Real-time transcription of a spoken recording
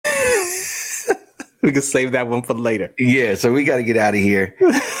We can save that one for later. Yeah, so we got to get out of here.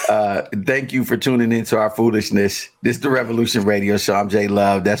 Thank you for tuning into our foolishness. This is the Revolution Radio Show. I'm Jay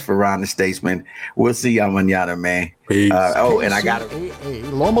Love. That's for Ron the Statesman. We'll see y'all manana, man. Peace. And I got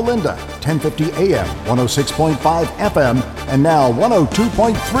KCAA Loma Linda, 1050 AM, 106.5 FM, and now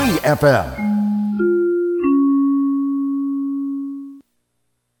 102.3 FM.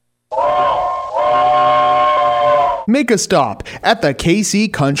 Make a stop at the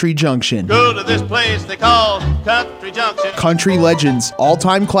KC Country Junction. Go to this place they call Country Junction. Country legends,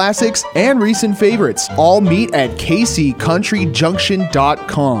 all-time classics, and recent favorites all meet at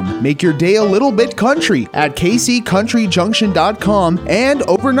kccountryjunction.com. Make your day a little bit country at kccountryjunction.com and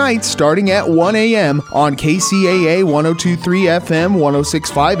overnight starting at 1 a.m. on KCAA 102.3 FM,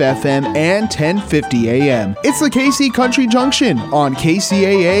 106.5 FM, and 1050 a.m. It's the KC Country Junction on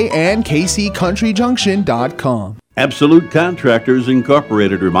KCAA and kccountryjunction.com. Absolute Contractors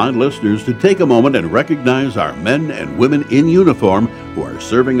Incorporated remind listeners to take a moment and recognize our men and women in uniform who are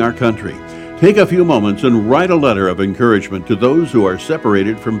serving our country. Take a few moments and write a letter of encouragement to those who are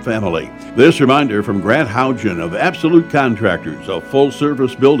separated from family. This reminder from Grant Hougen of Absolute Contractors, a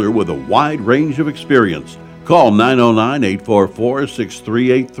full-service builder with a wide range of experience. Call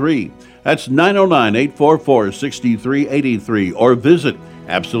 909-844-6383. That's 909-844-6383 or visit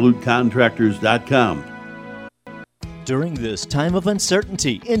absolutecontractors.com. During this time of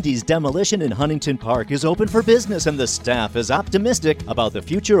uncertainty, Indy's Demolition in Huntington Park is open for business and the staff is optimistic about the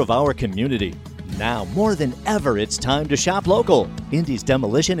future of our community. Now, more than ever, it's time to shop local. Indy's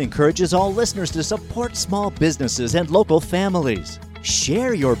Demolition encourages all listeners to support small businesses and local families.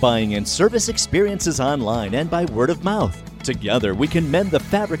 Share your buying and service experiences online and by word of mouth. Together, we can mend the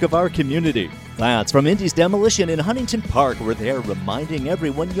fabric of our community. That's from Indy's Demolition in Huntington Park, where they're reminding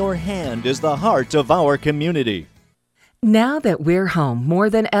everyone your hand is the heart of our community. Now that we're home more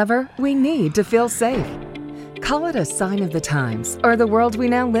than ever, we need to feel safe. Call it a sign of the times or the world we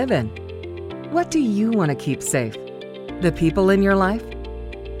now live in. What do you want to keep safe? The people in your life?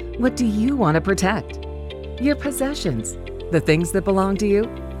 What do you want to protect? Your possessions, the things that belong to you,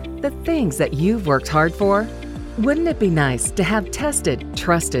 the things that you've worked hard for. Wouldn't it be nice to have tested,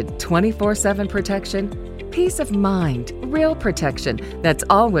 trusted 24/7 protection? Peace of mind, real protection that's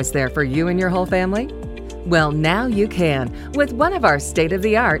always there for you and your whole family? Well, now you can with one of our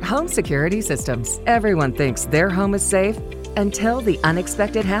state-of-the-art home security systems. Everyone thinks their home is safe until the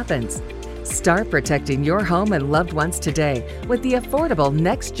unexpected happens. Start protecting your home and loved ones today with the affordable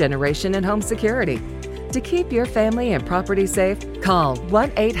next generation in home security. To keep your family and property safe, call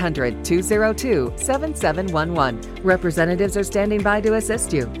 1-800-202-7711. Representatives are standing by to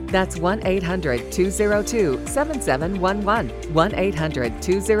assist you. That's 1-800-202-7711.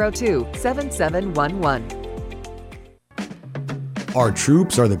 1-800-202-7711. Our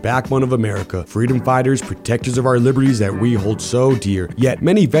troops are the backbone of America, freedom fighters, protectors of our liberties that we hold so dear. Yet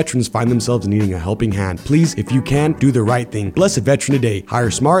many veterans find themselves needing a helping hand. Please, if you can, do the right thing. Bless a veteran today. Hire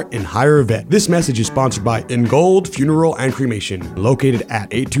smart and hire a vet. This message is sponsored by In Gold Funeral and Cremation, located at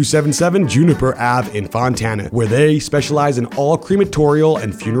 8277 Juniper Ave in Fontana, where they specialize in all crematorial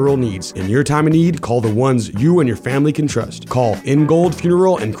and funeral needs. In your time of need, call the ones you and your family can trust. Call In Gold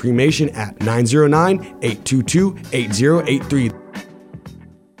Funeral and Cremation at 909-822-8083.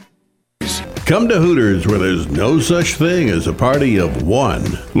 Come to Hooters, where there's no such thing as a party of one.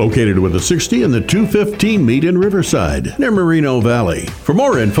 Located with the 60 and the 215 meet in Riverside, near Merino Valley. For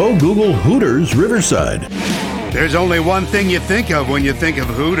more info, Google Hooters Riverside. There's only one thing you think of when you think of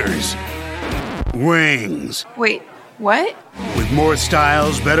Hooters. Wings. Wait, what? With more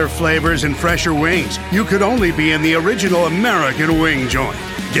styles, better flavors, and fresher wings, you could only be in the original American wing joint.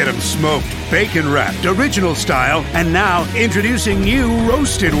 Get them smoked, bacon-wrapped, original style, and now introducing new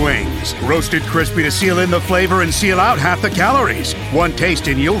roasted wings. Roasted crispy to seal in the flavor and seal out half the calories. One taste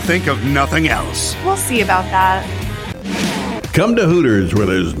and you'll think of nothing else. We'll see about that. Come to Hooters, where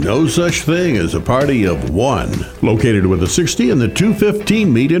there's no such thing as a party of one. Located with the 60 and the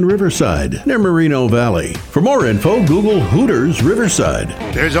 215 meet in Riverside, near Merino Valley. For more info, Google Hooters Riverside.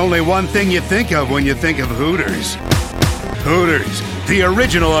 There's only one thing you think of when you think of Hooters. Hooters, the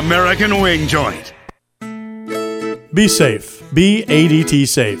original American wing joint. Be safe. Be ADT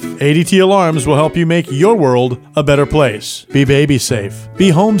safe. ADT alarms will help you make your world a better place. Be baby safe. Be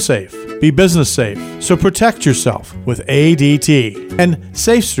home safe. Be business safe. So protect yourself with ADT. And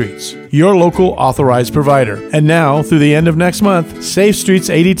Safe Streets, your local authorized provider. And now, through the end of next month, Safe Streets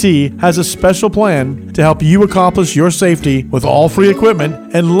ADT has a special plan to help you accomplish your safety with all free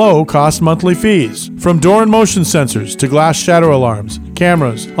equipment and low-cost monthly fees. From door and motion sensors to glass shatter alarms,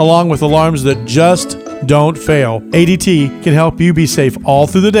 cameras, along with alarms that just don't fail, ADT can help you be safe all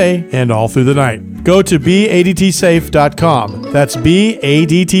through the day and all through the night. Go to BADTsafe.com. That's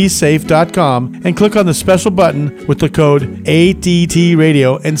BADTsafe.com and click on the special button with the code ADT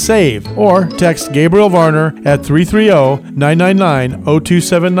Radio and save, or text Gabriel Varner at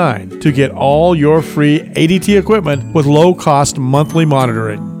 330-999-0279 to get all your free ADT equipment with low-cost monthly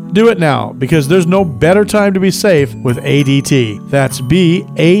monitoring. Do it now, because there's no better time to be safe with ADT. That's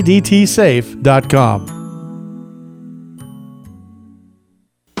BADTsafe.com.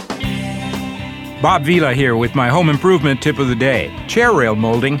 Bob Vila here with my home improvement tip of the day. Chair rail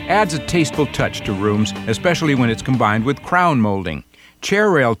molding adds a tasteful touch to rooms, especially when it's combined with crown molding.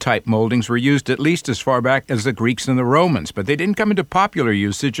 Chair rail type moldings were used at least as far back as the Greeks and the Romans, but they didn't come into popular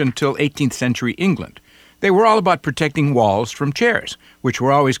usage until 18th century England. They were all about protecting walls from chairs, which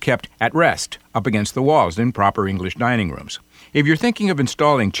were always kept at rest up against the walls in proper English dining rooms. If you're thinking of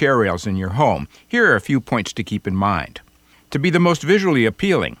installing chair rails in your home, here are a few points to keep in mind. To be the most visually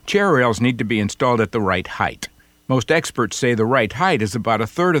appealing, chair rails need to be installed at the right height. Most experts say the right height is about a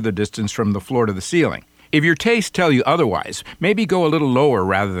third of the distance from the floor to the ceiling. If your tastes tell you otherwise, maybe go a little lower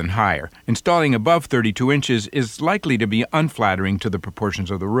rather than higher. Installing above 32 inches is likely to be unflattering to the proportions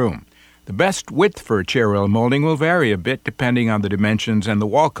of the room. The best width for a chair rail molding will vary a bit depending on the dimensions and the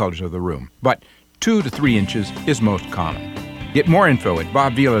wall colors of the room, but 2 to 3 inches is most common. Get more info at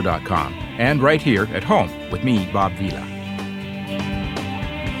bobvila.com and right here at home with me, Bob Vila.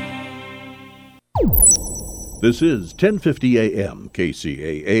 This is 1050 AM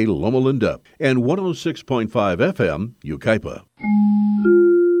KCAA Loma Linda and 106.5 FM Yucaipa.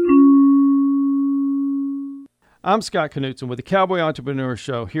 I'm Scott Knutson with the Cowboy Entrepreneur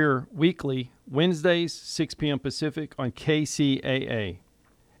Show here weekly, Wednesdays, 6 p.m. Pacific on KCAA.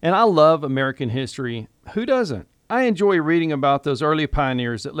 And I love American history. Who doesn't? I enjoy reading about those early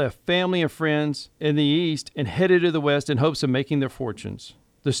pioneers that left family and friends in the East and headed to the West in hopes of making their fortunes.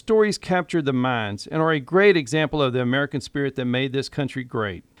 The stories captured the minds and are a great example of the American spirit that made this country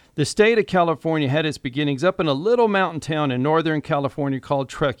great. The state of California had its beginnings up in a little mountain town in Northern California called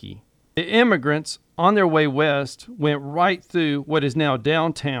Truckee. The immigrants on their way west went right through what is now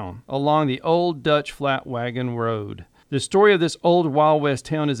downtown along the old Dutch flat wagon road. The story of this old Wild West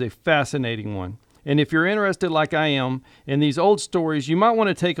town is a fascinating one. And if you're interested like I am in these old stories, you might want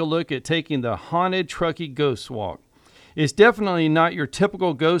to take a look at taking the Haunted Truckee Ghost Walk. It's definitely not your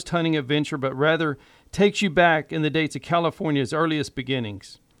typical ghost hunting adventure, but rather takes you back in the dates of California's earliest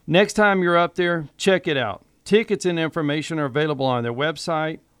beginnings. Next time you're up there, check it out. Tickets and information are available on their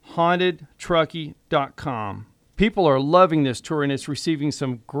website, hauntedtruckee.com. People are loving this tour and it's receiving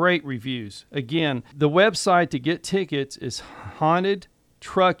some great reviews. Again, the website to get tickets is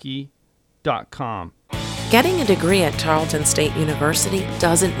hauntedtruckee.com. Getting a degree at Tarleton State University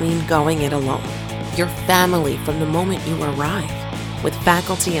doesn't mean going it alone. Your family from the moment you arrive, with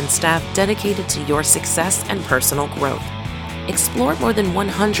faculty and staff dedicated to your success and personal growth. Explore more than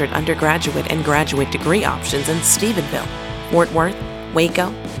 100 undergraduate and graduate degree options in Stephenville, Fort Worth, Waco,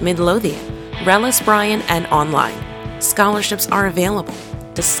 Midlothian, Rellis Bryan, and online. Scholarships are available.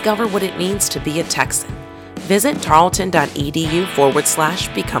 Discover what it means to be a Texan. Visit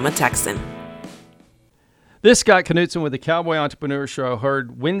tarleton.edu/become a Texan. This is Scott Knutson with the Cowboy Entrepreneur Show,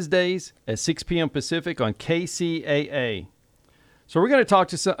 heard Wednesdays at 6 p.m. Pacific on KCAA. So we're going to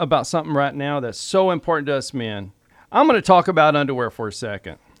talk about something right now that's so important to us men. I'm going to talk about underwear for a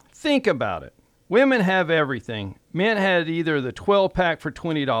second. Think about it. Women have everything. Men had either the 12-pack for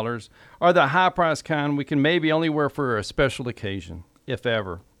 $20 or the high-price kind we can maybe only wear for a special occasion, if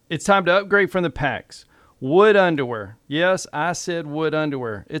ever. It's time to upgrade from the packs. Wood underwear. Yes, I said wood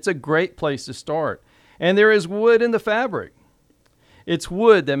underwear. It's a great place to start. And there is wood in the fabric. It's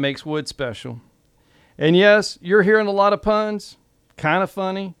wood that makes wood special. And yes, you're hearing a lot of puns. Kind of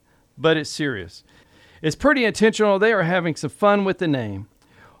funny, but it's serious. It's pretty intentional. They are having some fun with the name.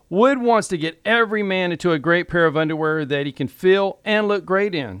 Wood wants to get every man into a great pair of underwear that he can feel and look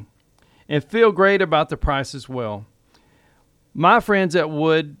great in. And feel great about the price as well. My friends at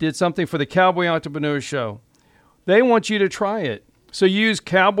Wood did something for the Cowboy Entrepreneur Show. They want you to try it. So use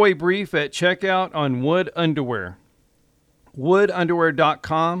Cowboy Brief at checkout on Wood Underwear.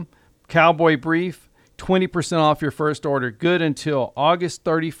 Woodunderwear.com, Cowboy Brief, 20% off your first order. Good until August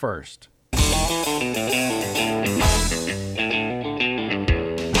 31st.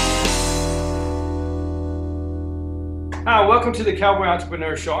 Hi, welcome to the Cowboy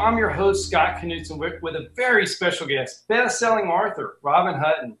Entrepreneur Show. I'm your host, Scott Knutson, with a very special guest, best-selling author, Robin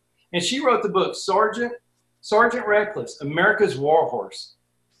Hutton. And she wrote the book, Sergeant Reckless, America's Warhorse.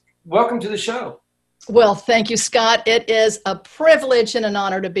 Welcome to the show. Well, thank you, Scott. It is a privilege and an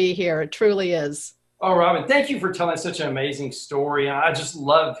honor to be here. It truly is. Oh, Robin, thank you for telling such an amazing story. I just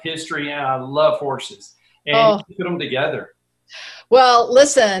love history and I love horses, and you put them together. Well,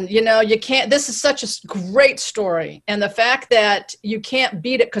 listen, you can't, this is such a great story. And the fact that you can't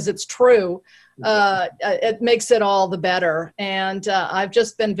beat it because it's true, it makes it all the better. And I've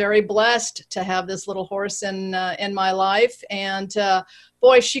just been very blessed to have this little horse in my life. And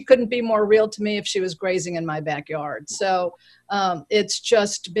boy, she couldn't be more real to me if she was grazing in my backyard. So it's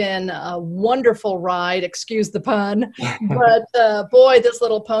just been a wonderful ride, excuse the pun. But boy, this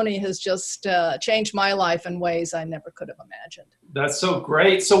little pony has just changed my life in ways I never could have imagined. That's so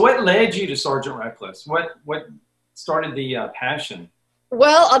great. So what led you to Sergeant Reckless? What started the passion?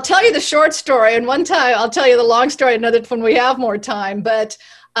 Well, I'll tell you the short story, and one time I'll tell you the long story another when we have more time. But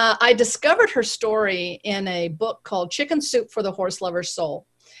I discovered her story in a book called Chicken Soup for the Horse Lover's Soul.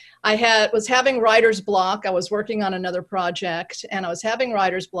 I was having writer's block. I was working on another project, and I was having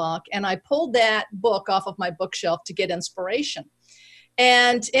writer's block, and I pulled that book off of my bookshelf to get inspiration.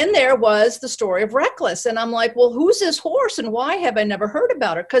 And in there was the story of Reckless. And I'm like, well, who's this horse, and why have I never heard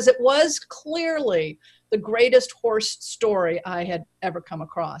about her? Because it was clearly the greatest horse story I had ever come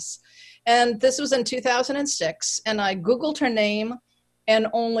across. And this was in 2006, and I Googled her name, and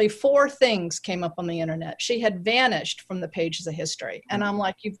only 4 things came up on the internet. She had vanished from the pages of history. And I'm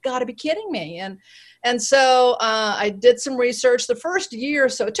like, you've got to be kidding me. And so I did some research the first year.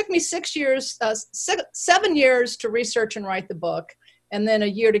 So it took me 7 years to research and write the book, and then a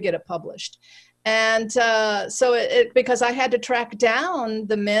year to get it published. And so because I had to track down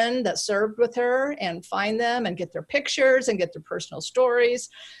the men that served with her and find them and get their pictures and get their personal stories.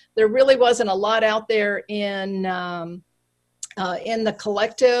 There really wasn't a lot out there in the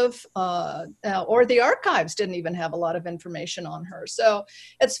collective, or the archives didn't even have a lot of information on her. So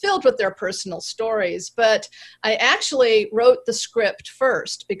it's filled with their personal stories. But I actually wrote the script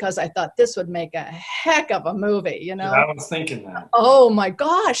first because I thought this would make a heck of a movie, Yeah, I was thinking that. Oh my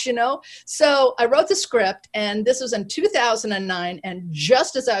gosh, So I wrote the script, and this was in 2009. And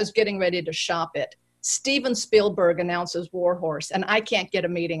just as I was getting ready to shop it, Steven Spielberg announces War Horse, and I can't get a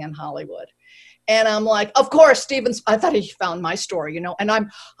meeting in Hollywood. And I'm like, of course, I thought he found my story, and I'm,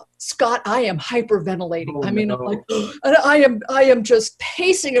 Scott, I am hyperventilating. Oh, I mean, no. I'm like, and I am just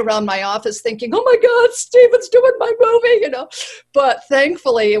pacing around my office thinking, oh my God, Steven's doing my movie, But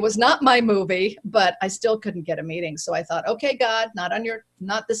thankfully, it was not my movie, but I still couldn't get a meeting. So I thought, okay, God,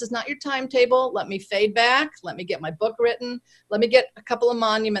 this is not your timetable. Let me fade back. Let me get my book written. Let me get a couple of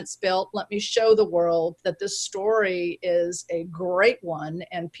monuments built. Let me show the world that this story is a great one,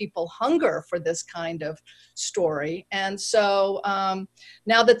 and people hunger for this kind of story. And so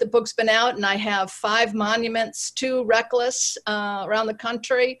now that the book's been out and I have 5 monuments to Reckless around the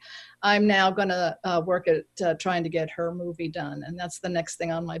country, I'm now going to work at trying to get her movie done. And that's the next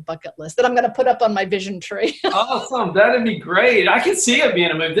thing on my bucket list that I'm going to put up on my vision tree. Awesome. That'd be great. I can see it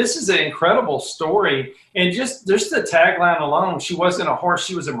being a movie. This is an incredible story. And just the tagline alone, she wasn't a horse,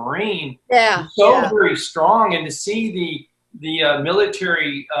 she was a Marine. Yeah. Very strong. And to see the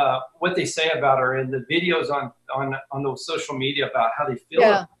military, what they say about her and the videos on those social media about how they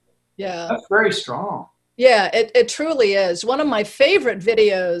feel. Yeah. That's very strong. Yeah, it truly is. One of my favorite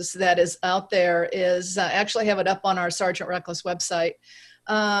videos that is out there is, actually have it up on our Sergeant Reckless website,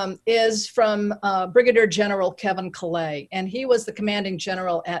 is from Brigadier General Kevin Calais. And he was the commanding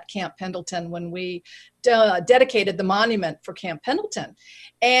general at Camp Pendleton when we dedicated the monument for Camp Pendleton.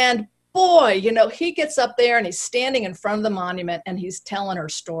 And boy, he gets up there and he's standing in front of the monument and he's telling her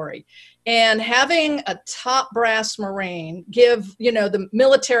story. And having a top brass Marine give, the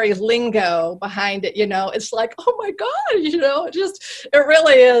military lingo behind it, it's like, oh my God, it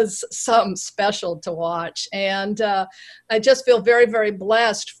really is something special to watch. And I just feel very, very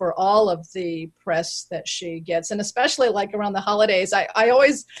blessed for all of the press that she gets. And especially like around the holidays, I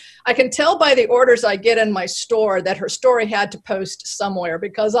can tell by the orders I get in my store that her story had to post somewhere,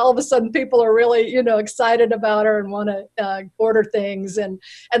 because all of a sudden people are really, excited about her and want to order things and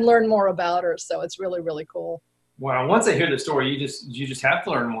learn more about her. So it's really, really cool. Wow. Once I hear the story, you just have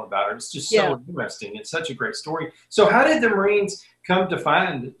to learn more about her. It's just so interesting. It's such a great story. So how did the Marines come to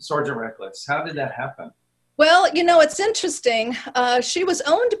find Sergeant Reckless? How did that happen? Well, it's interesting. She was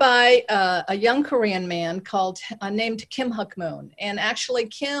owned by a young Korean man named Kim Huk Moon. And actually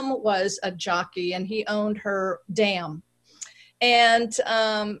Kim was a jockey and he owned her dam. And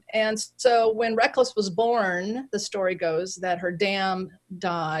so when Reckless was born, the story goes that her dam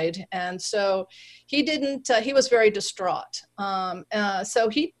died. And so he didn't, he was very distraught. So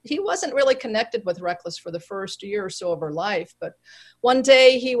he wasn't really connected with Reckless for the first year or so of her life. But one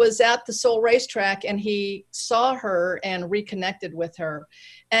day he was at the Seoul racetrack and he saw her and reconnected with her.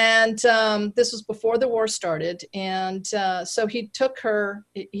 And this was before the war started. And so he took her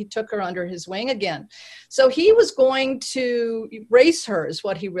under his wing again. So he was going to race her is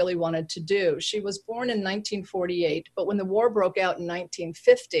what he really wanted to do. She was born in 1948, but when the war broke out in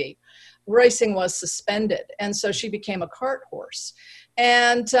 1950, racing was suspended. And so she became a cart horse.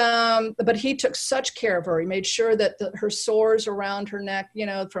 And but he took such care of her. He made sure that her sores around her neck,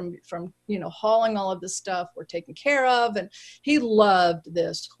 from hauling all of this stuff, were taken care of. And he loved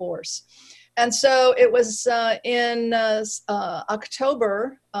this horse. And so it was in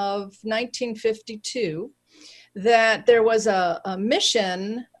October of 1952 that there was a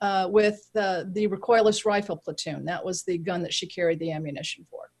mission with the recoilless rifle platoon. That was the gun that she carried the ammunition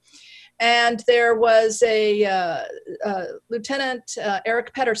for. And there was a Lieutenant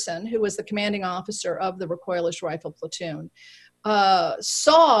Eric Pedersen, who was the commanding officer of the recoilless rifle platoon,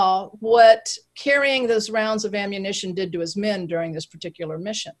 saw what carrying those rounds of ammunition did to his men during this particular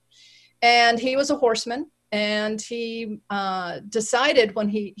mission. And he was a horseman, and he decided when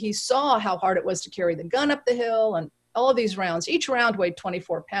he saw how hard it was to carry the gun up the hill and all of these rounds, each round weighed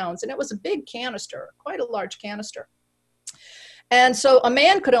 24 pounds, and it was a big canister, quite a large canister. And so a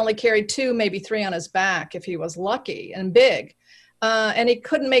man could only carry 2, maybe 3 on his back if he was lucky and big. And he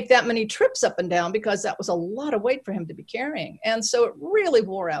couldn't make that many trips up and down because that was a lot of weight for him to be carrying. And so it really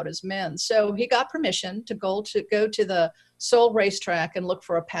wore out his men. So he got permission to go to the Seoul racetrack and look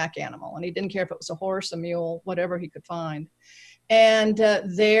for a pack animal. And he didn't care if it was a horse, a mule, whatever he could find. And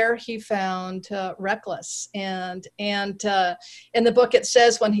there he found Reckless. And in the book it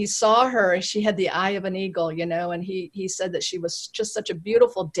says when he saw her, she had the eye of an eagle, and he said that she was just such a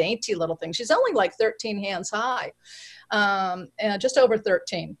beautiful, dainty little thing. She's only like 13 hands high, and just over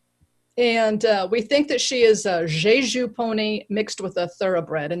 13. And we think that she is a Jeju pony mixed with a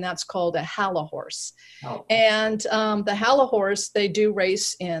thoroughbred, and that's called a Halla horse. Oh. And the Halla horse, they do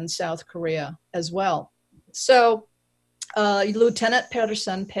race in South Korea as well. So Lieutenant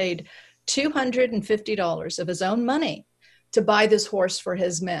Pedersen paid $250 of his own money to buy this horse for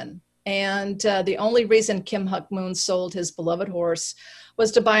his men. And the only reason Kim Huk-moon sold his beloved horse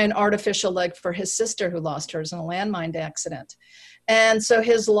was to buy an artificial leg for his sister who lost hers in a landmine accident. And so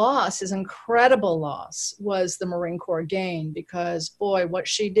his incredible loss, was the Marine Corps gain, because, boy, what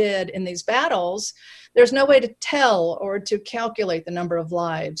she did in these battles, there's no way to tell or to calculate the number of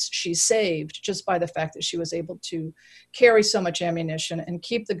lives she saved just by the fact that she was able to carry so much ammunition and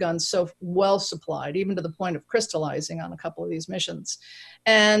keep the guns so well supplied, even to the point of crystallizing on a couple of these missions,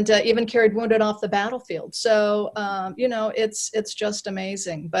 and even carried wounded off the battlefield. So, it's just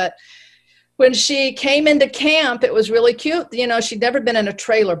amazing. But when she came into camp, it was really cute. She'd never been in a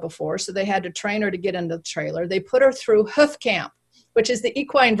trailer before, so they had to train her to get into the trailer. They put her through hoof camp, which is the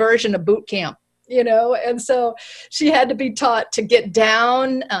equine version of boot camp, and so she had to be taught to get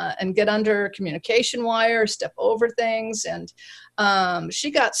down and get under communication wire, step over things. And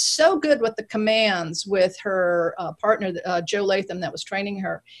she got so good with the commands with her partner, Joe Latham, that was training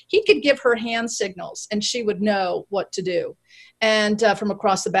her. He could give her hand signals and she would know what to do. And from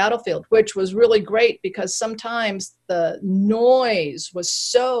across the battlefield, which was really great because sometimes the noise was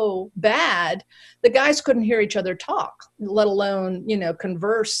so bad, the guys couldn't hear each other talk, let alone,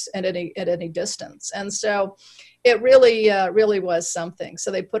 converse at any distance. And so it really was something.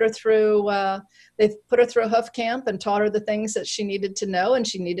 So they put her through hoof camp and taught her the things that she needed to know, and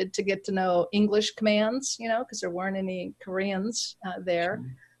she needed to get to know English commands, because there weren't any Koreans there.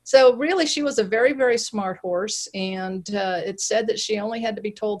 Sure. So really, she was a very, very smart horse, and it said that she only had to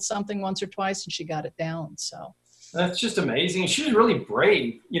be told something once or twice, and she got it down. So that's just amazing. She was really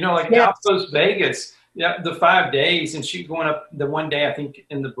brave. Outpost Vegas, the 5 days, and she going up the one day. I think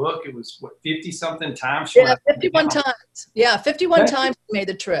in the book it was 50-something times. 51 times. Yeah, 51 times she made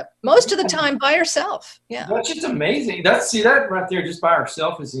the trip. Most of the time by herself. Yeah, that's just amazing. That right there, just by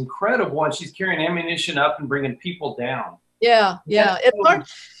herself, is incredible. And she's carrying ammunition up and bringing people down. Yeah. It's hard.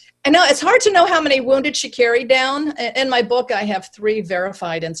 I know it's hard to know how many wounded she carried down. In my book, I have 3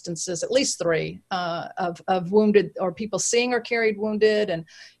 verified instances, at least 3, of wounded or people seeing her carried wounded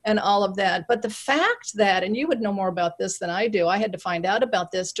and all of that. But the fact that, and you would know more about this than I do, I had to find out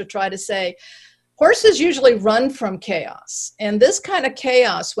about this to try to say, horses usually run from chaos. And this kind of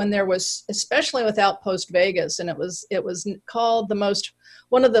chaos, when there was, especially with Outpost Vegas, and it was called the most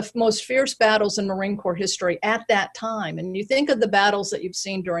one of the most fierce battles in Marine Corps history at that time. And you think of the battles that you've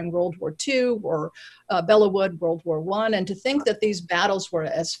seen during World War II or Bellawood, World War I, and to think that these battles were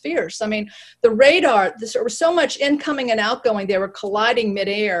as fierce. I mean, the radar, there was so much incoming and outgoing, they were colliding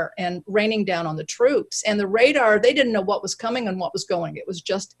midair and raining down on the troops. And the radar, they didn't know what was coming and what was going. It was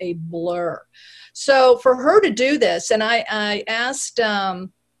just a blur. So for her to do this, and I asked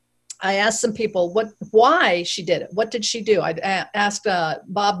some people why she did it. What did she do? I asked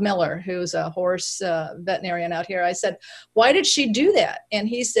Bob Miller, who's a horse veterinarian out here. I said, why did she do that? And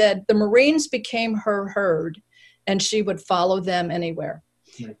he said, the Marines became her herd and she would follow them anywhere.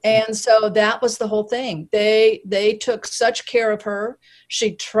 And so that was the whole thing. They took such care of her.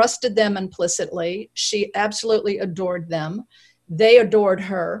 She trusted them implicitly. She absolutely adored them. They adored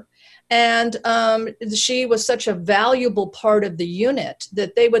her. And she was such a valuable part of the unit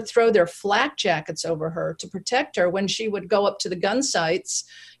that they would throw their flak jackets over her to protect her when she would go up to the gun sites,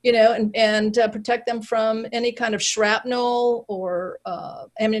 you know, and protect them from any kind of shrapnel or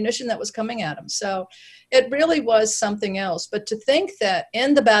ammunition that was coming at them. So it really was something else. But to think that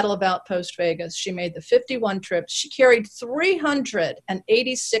in the Battle of Outpost Vegas, she made the 51 trips, she carried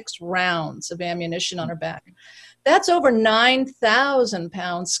 386 rounds of ammunition on her back. That's over 9,000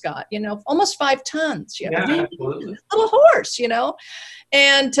 pounds, Scott, you know, almost 5 tons. You know, yeah, little horse, you know.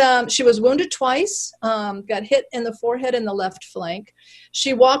 And she was wounded twice, got hit in the forehead and the left flank.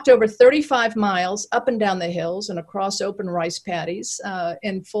 She walked over 35 miles up and down the hills and across open rice paddies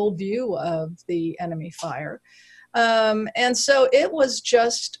in full view of the enemy fire. And so it was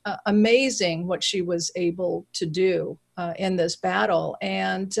just amazing what she was able to do in this battle.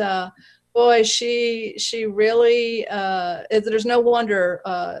 And boy, she really, there's no wonder,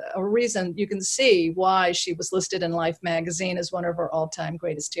 a reason you can see why she was listed in Life magazine as one of her all-time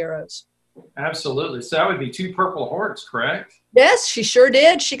greatest heroes. Absolutely. So that would be 2 Purple Hearts, correct? Yes, she sure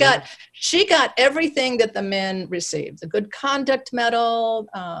did. She got everything that the men received. The Good Conduct Medal,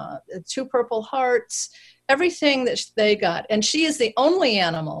 the 2 Purple Hearts, everything that they got. And she is the only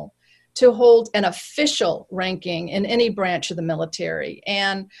animal to hold an official ranking in any branch of the military.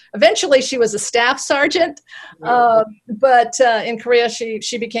 And eventually she was a staff sergeant, but in Korea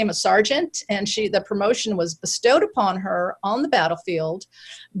she became a sergeant, and the promotion was bestowed upon her on the battlefield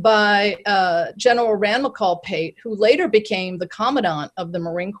by General Rand McCall Pate, who later became the commandant of the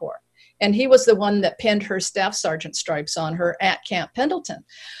Marine Corps. And he was the one that pinned her staff sergeant stripes on her at Camp Pendleton.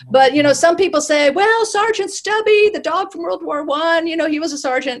 But, you know, some people say, well, Sergeant Stubby, the dog from World War I, you know, he was a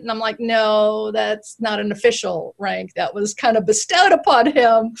sergeant. And I'm like, no, that's not an official rank. That was kind of bestowed upon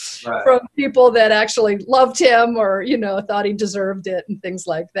him from people that actually loved him or, you know, thought he deserved it and things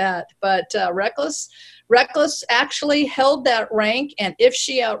like that. But Reckless actually held that rank. And if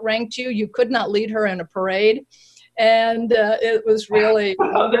she outranked you, you could not lead her in a parade. And it was really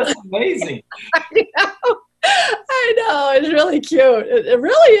that's amazing. I know, it's really cute. It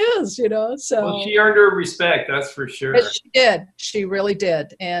really is, you know. So well, she earned her respect, that's for sure. She did. She really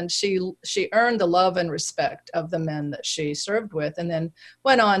did, and she earned the love and respect of the men that she served with, and then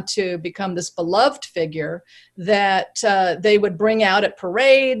went on to become this beloved figure that they would bring out at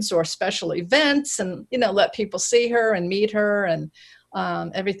parades or special events, and you know, let people see her and meet her and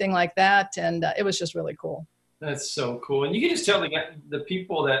everything like that. And it was just really cool. That's so cool. And you can just tell the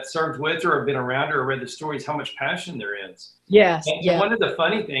people that served with her or been around her or read the stories how much passion there is. Yes. And one of the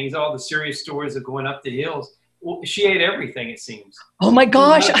funny things, all the serious stories of going up the hills, well, she ate everything, it seems. Oh, my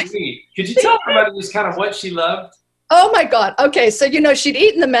gosh. Could you tell everybody just kind of what she loved? Oh, my God. Okay, so, you know, she'd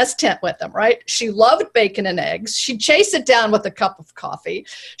eat in the mess tent with them, right? She loved bacon and eggs. She'd chase it down with a cup of coffee.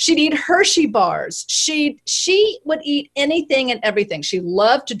 She'd eat Hershey bars. She would eat anything and everything. She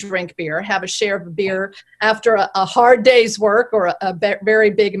loved to drink beer, have a share of beer after a hard day's work or a very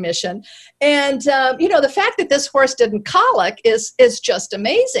big mission. And, you know, the fact that this horse didn't colic is just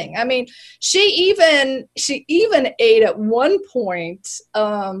amazing. I mean, she even ate at one point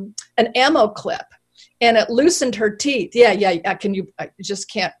an ammo clip. And it loosened her teeth. Yeah. I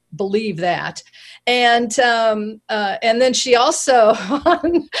just can't believe that. And then she also,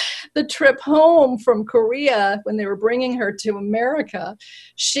 on the trip home from Korea, when they were bringing her to America,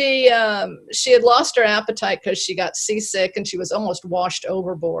 she had lost her appetite because she got seasick and she was almost washed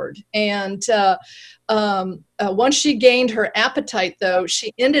overboard. And once she gained her appetite, though,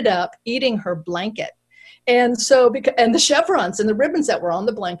 she ended up eating her blanket. And so, and the chevrons and the ribbons that were on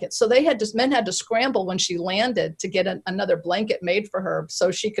the blanket. So men had to scramble when she landed to get another blanket made for her so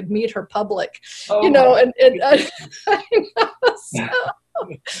she could meet her public, you know, and so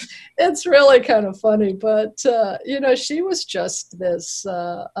it's really kind of funny, but, you know, she was just this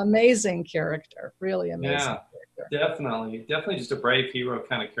amazing character, really amazing character. Definitely just a brave hero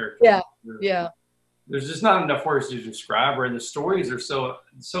kind of character. Yeah, yeah. There's just not enough words to describe her, and the stories are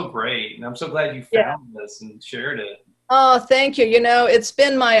so great. And I'm so glad you found this and shared it. Oh, thank you. It's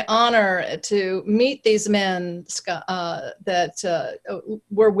been my honor to meet these men that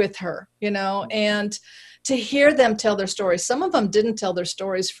were with her, and to hear them tell their stories. Some of them didn't tell their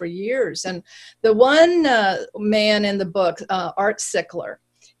stories for years. And the one man in the book, Art Sickler,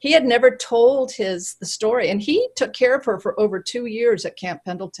 he had never told the story, and he took care of her for over 2 years at Camp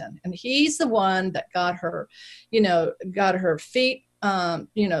Pendleton. And he's the one that got her feet, her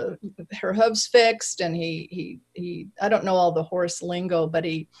hooves fixed, and he I don't know all the horse lingo, but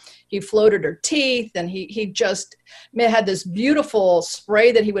he floated her teeth, and he just had this beautiful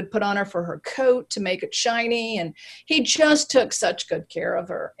spray that he would put on her for her coat to make it shiny, and he just took such good care of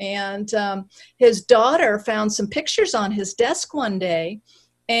her. And his daughter found some pictures on his desk one day,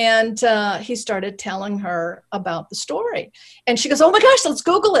 and he started telling her about the story. And she goes, "Oh my gosh, let's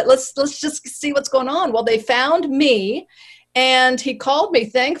Google it. Let's just see what's going on." Well, they found me, and he called me,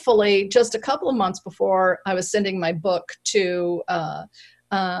 thankfully, just a couple of months before I was sending my book to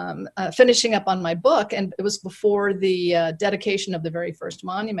finishing up on my book. And it was before the dedication of the very first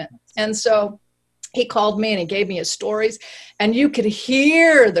monument. And so he called me and he gave me his stories, and you could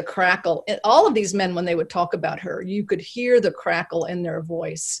hear the crackle. All of these men, when they would talk about her, you could hear the crackle in their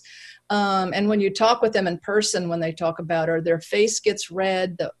voice. And when you talk with them in person, when they talk about her, their face gets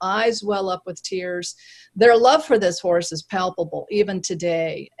red, the eyes well up with tears. Their love for this horse is palpable even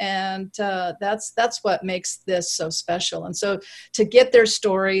today. And that's what makes this so special. And so to get their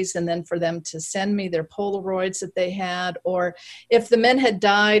stories, and then for them to send me their Polaroids that they had, or if the men had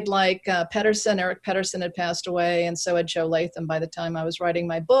died, like Eric Pedersen had passed away, and so had Joe Latham by the time I was writing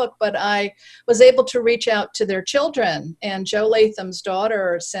my book, but I was able to reach out to their children. And Joe Latham's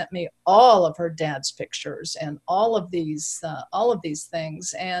daughter sent me all of her dad's pictures and all of these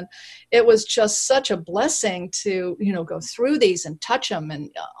things. And it was just such a blessing to, go through these and touch them. And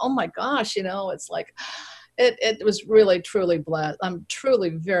oh my gosh, it's like, it was really, truly blessed. I'm truly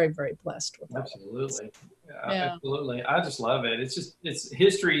very, very blessed with that. Absolutely. Yeah. Absolutely. I just love it. It's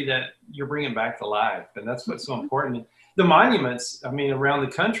history that you're bringing back to life. And that's what's so important. The monuments, around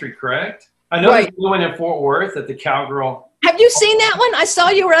the country, correct? I know there's one in Fort Worth at the Cowgirl. Have you seen that one? I saw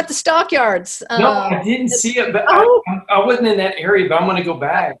you were at the Stockyards. No, I didn't see it, but I wasn't in that area, but I'm going to go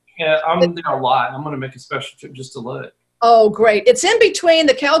back. I'm there a lot. I'm going to make a special trip just to look. Oh, great. It's in between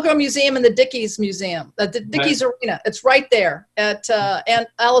the Cowgirl Museum and the Dickies Museum, the Dickies Arena. It's right there at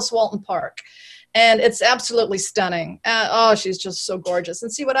Alice Walton Park. And it's absolutely stunning. She's just so gorgeous.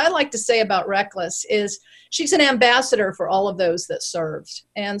 And see, what I like to say about Reckless is she's an ambassador for all of those that served.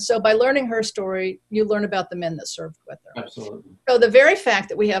 And so by learning her story, you learn about the men that served with her. Absolutely. So the very fact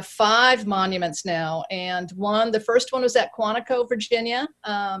that we have 5 monuments now, and the first one was at Quantico, Virginia,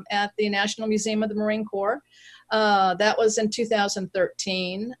 at the National Museum of the Marine Corps. That was in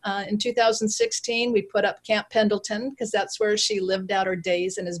 2013. In 2016, we put up Camp Pendleton, because that's where she lived out her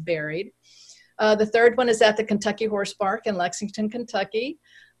days and is buried. The third one is at the Kentucky Horse Park in Lexington, Kentucky.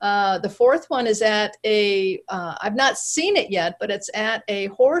 The fourth one is at I've not seen it yet, but it's at a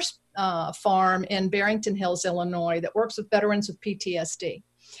horse farm in Barrington Hills, Illinois, that works with veterans with PTSD.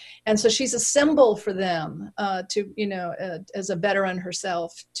 And so she's a symbol for them as a veteran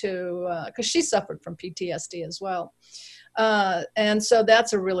herself, because she suffered from PTSD as well. And so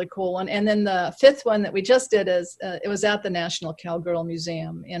that's a really cool one. And then the fifth one that we just did it was at the National Cowgirl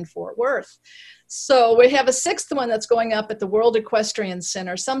Museum in Fort Worth. So we have a sixth one that's going up at the World Equestrian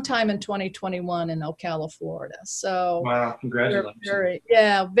Center sometime in 2021 in Ocala, Florida. So wow, congratulations.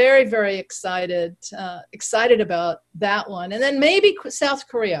 Very, very excited about that one. And then maybe South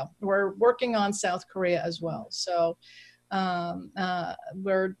Korea. We're working on South Korea as well. So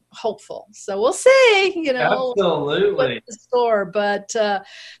we're hopeful. So we'll see, Absolutely. What's in store. But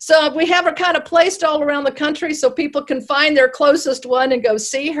so we have her kind of placed all around the country so people can find their closest one and go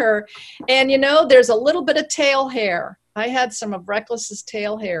see her. And, there's a little bit of tail hair. I had some of Reckless's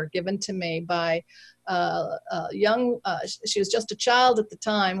tail hair given to me by she was just a child at the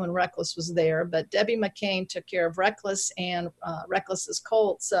time when Reckless was there, but Debbie McCain took care of Reckless and Reckless's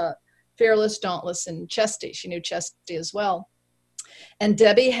colts, Fearless, Dauntless, and Chesty. She knew Chesty as well. And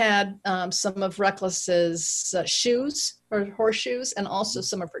Debbie had some of Reckless's shoes, her horseshoes, and also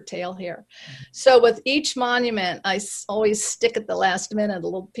some of her tail hair. So with each monument, I always stick at the last minute a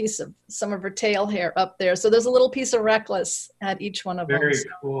little piece of some of her tail hair up there. So there's a little piece of Reckless at each one of them. Very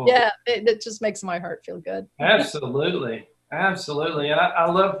cool. Yeah, it just makes my heart feel good. Absolutely. Absolutely. And I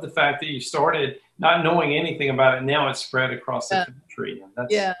love the fact that you started not knowing anything about it. Now it's spread across the country. And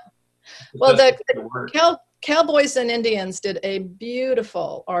that's, well, the Cowboys and Indians did a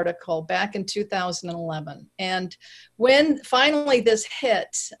beautiful article back in 2011. And when finally this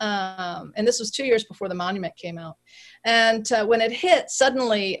hit, and this was 2 years before the monument came out, and when it hit,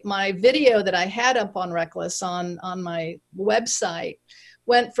 suddenly my video that I had up on Reckless on my website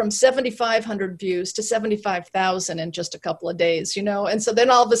went from 7,500 views to 75,000 in just a couple of days, and so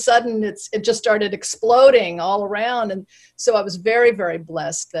then all of a sudden it just started exploding all around. And so I was very, very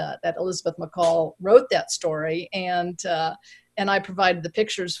blessed that Elizabeth McCall wrote that story, and I provided the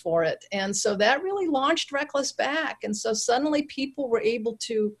pictures for it. And so that really launched Reckless back. And so suddenly people were able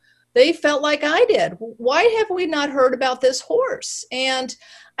to, they felt like I did. Why have we not heard about this horse? And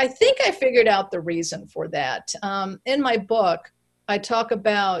I think I figured out the reason for that. In my book, I talk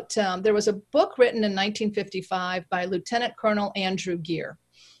about, there was a book written in 1955 by Lieutenant Colonel Andrew Gear.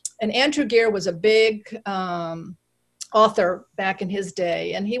 And Andrew Gear was a big author back in his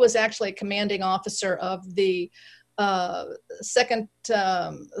day. And he was actually a commanding officer of the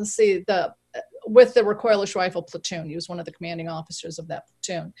with the recoilless rifle platoon. He was one of the commanding officers of that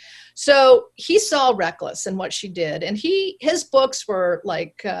platoon. So he saw Reckless and what she did. And his books were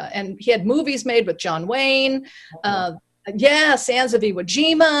like, and he had movies made with John Wayne, Sands of Iwo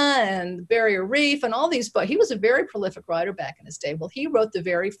Jima and Barrier Reef and all these books. He was a very prolific writer back in his day. Well, he wrote the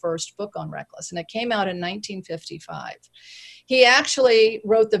very first book on Reckless, and it came out in 1955. He actually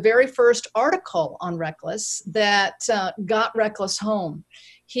wrote the very first article on Reckless that got Reckless home.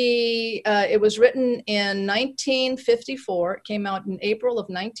 It was written in 1954. It came out in April of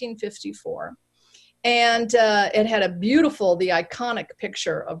 1954. And it had the iconic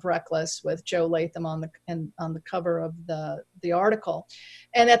picture of Reckless with Joe Latham on the cover of the article.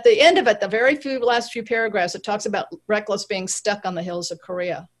 And at the end of it, the last few paragraphs, it talks about Reckless being stuck on the hills of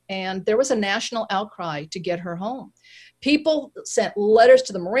Korea. And there was a national outcry to get her home. People sent letters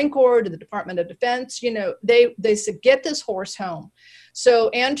to the Marine Corps, to the Department of Defense. They said, get this horse home. So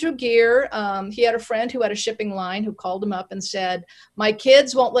Andrew Gear, he had a friend who had a shipping line who called him up and said, my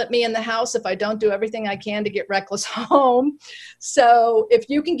kids won't let me in the house if I don't do everything I can to get Reckless home. So if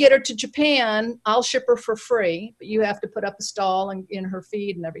you can get her to Japan, I'll ship her for free. But you have to put up a stall and in her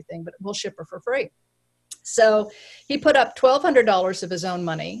feed and everything, but we'll ship her for free. So he put up $1,200 of his own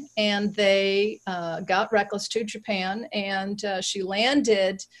money, and they got Reckless to Japan, and she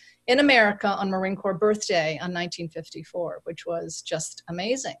landed in America on Marine Corps birthday on 1954, which was just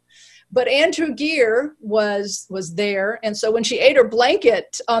amazing. But Andrew Gear was there. And so when she ate her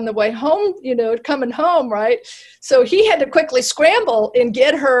blanket on the way home, coming home, right? So he had to quickly scramble and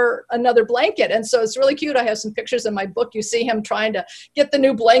get her another blanket. And so it's really cute. I have some pictures in my book. You see him trying to get the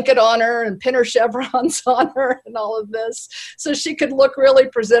new blanket on her and pin her chevrons on her and all of this. So she could look really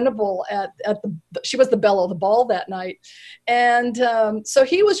presentable she was the belle of the ball that night. And so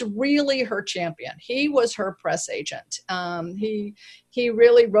he was really her champion. He was her press agent. He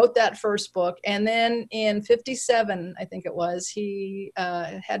really wrote that first book. And then in 57, I think it was, he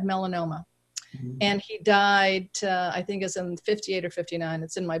had melanoma. Mm-hmm. And he died, I think it's in 58 or 59.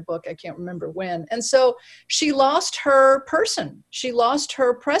 It's in my book. I can't remember when. And so she lost her person. She lost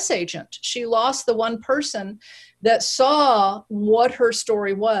her press agent. She lost the one person that saw what her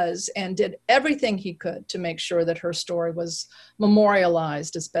story was and did everything he could to make sure that her story was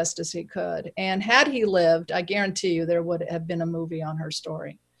memorialized as best as he could. And had he lived, I guarantee you there would have been a movie on her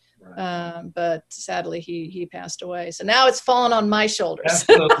story. Right. But sadly, he passed away. So now it's fallen on my shoulders.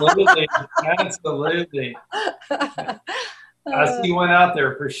 Absolutely. Absolutely. I see one out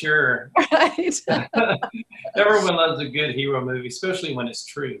there for sure. Right. Everyone loves a good hero movie, especially when it's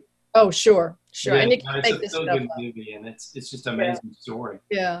true. Oh, sure. Yeah, and you can make this stuff good movie, and it's just an amazing story.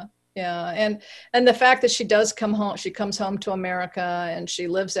 Yeah. And the fact that she does come home, she comes home to America and she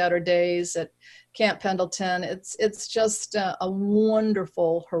lives out her days at Camp Pendleton. It's just a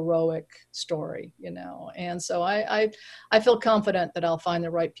wonderful, heroic story, And so I feel confident that I'll find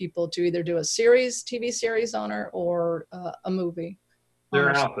the right people to either do a TV series on her or a movie.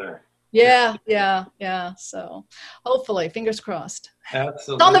 They're out there. Yeah. So hopefully, fingers crossed.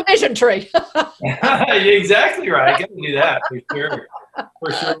 Absolutely. It's on the vision tree. You're exactly right. I got to do that for sure.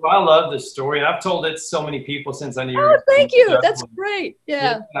 For sure. Well, I love this story. And I've told it to so many people since I knew you. Oh, thank you. That's great.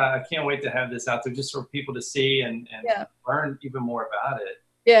 Yeah. I can't wait to have this out there just for people to see and learn even more about it.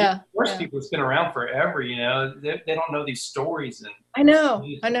 Yeah. Horse people, it's been around forever, they don't know these stories. And I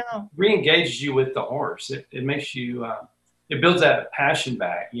know. Re-engages you with the horse. It makes you, it builds that passion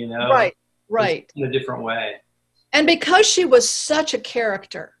back, Right. In a different way. And because she was such a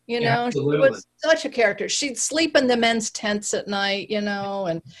character, You know, Absolutely. she was such a character. She'd sleep in the men's tents at night, you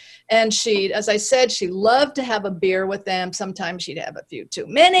know, and she, as I said, she loved to have a beer with them. Sometimes she'd have a few too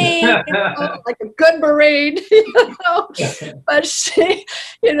many, you know, like a good Marine, you know. But she,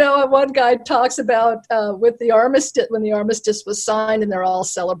 you know, one guy talks about with the armistice, when the armistice was signed and they're all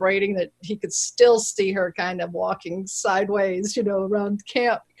celebrating, that he could still see her kind of walking sideways, you know, around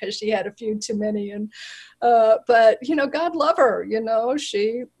camp because she had a few too many. And but you know, God love her. You know,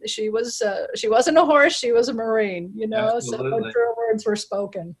 she wasn't a horse; she was a Marine. You know, Absolutely. so her words were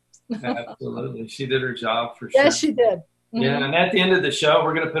spoken. Absolutely, she did her job for sure. Yes, she did. Mm-hmm. Yeah, and at the end of the show,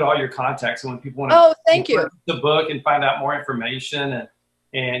 we're going to put all your contacts. So when people want to thank you. The book and find out more information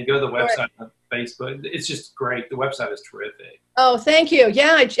and go to the website on Facebook. It's just great. The website is terrific. Oh, thank you.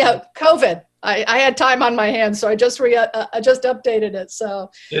 Yeah, COVID. I had time on my hands, so I just updated it. So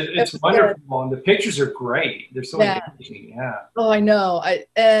it's wonderful, and the pictures are great. They're so engaging. Yeah. Oh, I know.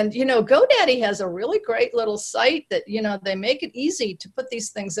 And you know, GoDaddy has a really great little site that, you know, they make it easy to put these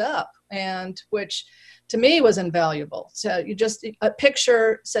things up, and which to me was invaluable. So you just, a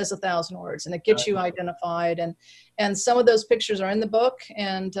picture says 1,000 words, and it gets you identified. And some of those pictures are in the book,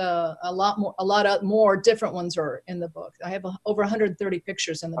 and a lot more different ones are in the book. I have over 130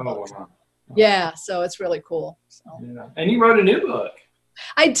 pictures in the book. Wow. Yeah, so it's really cool. So. Yeah. And you wrote a new book.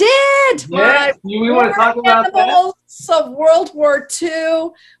 I did. Yeah. We want to talk about that. Of World War II.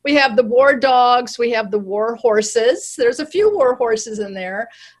 We have the war dogs. We have the war horses. There's a few war horses in there.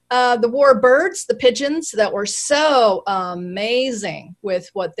 The war birds, the pigeons that were so amazing with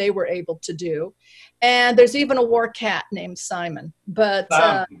what they were able to do. And there's even a war cat named Simon. But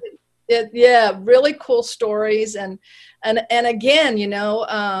really cool stories. And again, you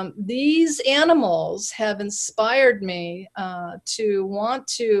know, these animals have inspired me to want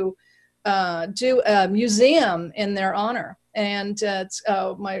to do a museum in their honor. And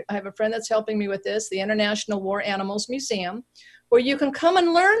I have a friend that's helping me with this, the International War Animals Museum, where you can come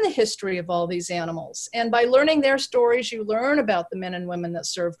and learn the history of all these animals. And by learning their stories, you learn about the men and women that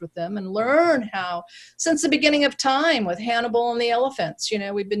served with them, and learn how, since the beginning of time with Hannibal and the elephants, you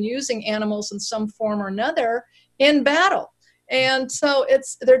know, we've been using animals in some form or another in battle. And so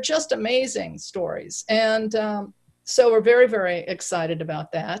they're just amazing stories. And so we're very, very excited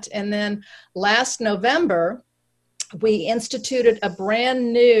about that. And then last November, we instituted a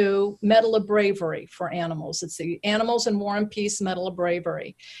brand new Medal of Bravery for animals. It's the Animals in War and Peace Medal of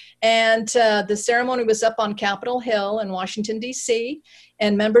Bravery. And the ceremony was up on Capitol Hill in Washington, D.C.,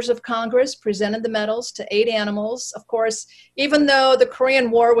 and members of Congress presented the medals to 8 animals. Of course, even though the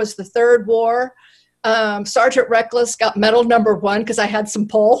Korean War was the third war, Sergeant Reckless got medal number 1 because I had some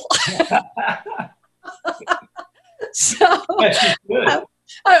pull. So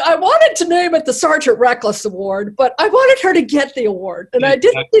I wanted to name it the Sergeant Reckless Award, but I wanted her to get the award, and I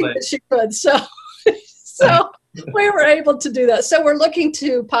didn't think that she could. So we were able to do that. So we're looking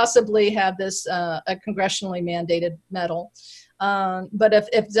to possibly have this a congressionally mandated medal. But if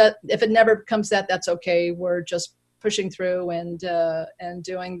it never becomes that, that's okay. We're just pushing through and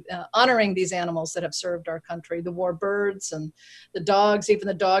doing honoring these animals that have served our country, the war birds and the dogs, even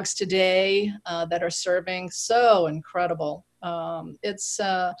the dogs today that are serving. So incredible. It's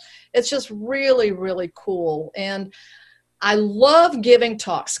just really, really cool. And I love giving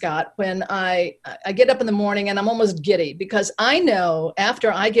talks, Scott, when I get up in the morning and I'm almost giddy, because I know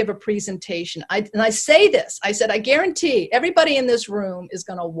after I give a presentation, and I say this, I said, I guarantee everybody in this room is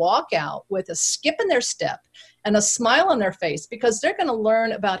going to walk out with a skip in their step and a smile on their face, because they're going to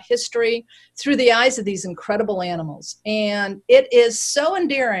learn about history through the eyes of these incredible animals. And it is so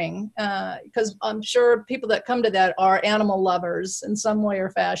endearing, because I'm sure people that come to that are animal lovers in some way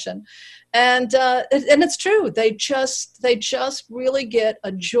or fashion. And it's true. They just really get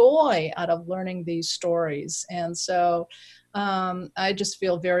a joy out of learning these stories. And so I just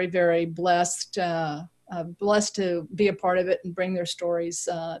feel very, very blessed to be a part of it and bring their stories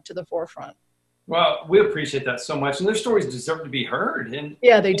to the forefront. Well, we appreciate that so much, and their stories deserve to be heard. And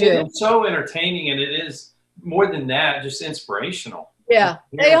yeah, they do. It's so entertaining, and it is more than that, just inspirational. Yeah,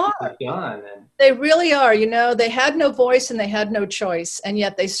 they are. They really are. You know, they had no voice and they had no choice, and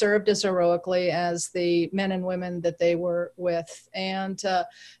yet they served as heroically as the men and women that they were with, and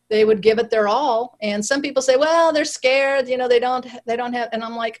they would give it their all. And some people say, "Well, they're scared. You know, they don't have." And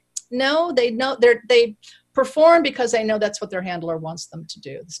I'm like, no, they know they perform because they know that's what their handler wants them to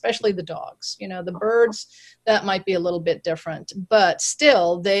do, especially the dogs. You know, the birds, that might be a little bit different, but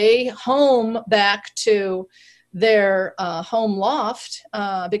still they home back to their home loft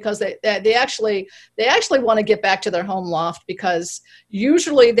because they actually want to get back to their home loft, because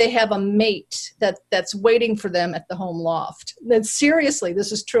usually they have a mate that's waiting for them at the home loft. And seriously,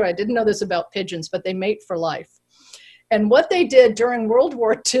 this is true. I didn't know this about pigeons, but they mate for life. And what they did during World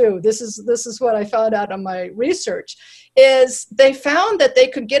War II, this is what I found out on my research, is they found that they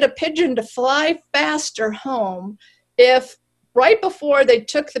could get a pigeon to fly faster home if right before they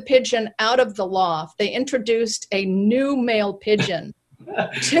took the pigeon out of the loft, they introduced a new male pigeon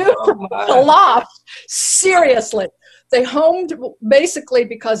to the loft. Seriously. They homed basically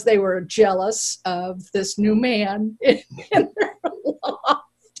because they were jealous of this new man in their loft.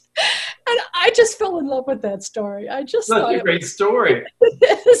 And I just fell in love with that story. I just Such a great story.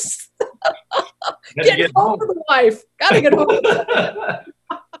 Yes. Get home to the wife. Gotta get home to the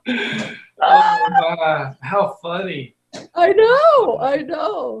wife. Oh, how funny. I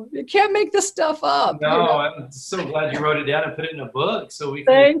know. You can't make this stuff up. No, you know? I'm so glad you wrote it down and put it in a book so we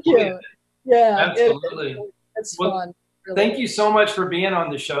can. Thank you. Yeah, absolutely. It's fun. Really. Thank you so much for being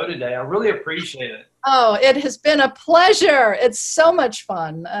on the show today. I really appreciate it. Oh, it has been a pleasure. It's so much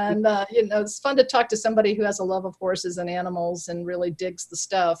fun. And, it's fun to talk to somebody who has a love of horses and animals and really digs the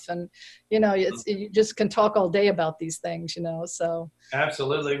stuff. And, you just can talk all day about these things, so.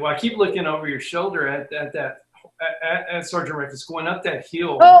 Absolutely. Well, I keep looking over your shoulder at Sergeant Records going up that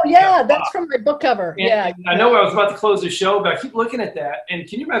hill. Oh, yeah. That's from my book cover. And I know I was about to close the show, but I keep looking at that. And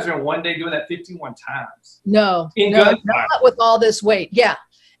can you imagine one day doing that 51 times? No, not with all this weight. Yeah.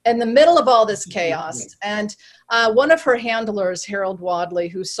 In the middle of all this chaos. And one of her handlers, Harold Wadley,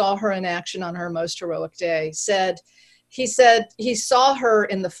 who saw her in action on her most heroic day, said he saw her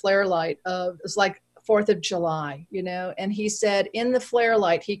in the flare light of, it was like 4th of July, and he said in the flare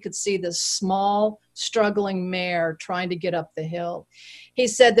light, he could see this small, struggling mare trying to get up the hill. He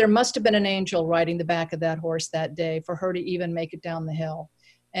said there must have been an angel riding the back of that horse that day for her to even make it down the hill.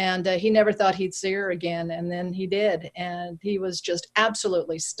 And he never thought he'd see her again. And then he did. And he was just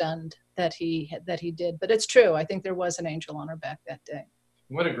absolutely stunned that he did. But it's true. I think there was an angel on her back that day.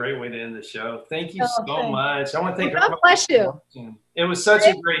 What a great way to end the show. Thank you so much. I want to thank God bless you. It was such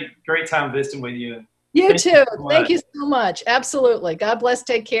a great time visiting with you. You too. Thank you so much. Absolutely. God bless.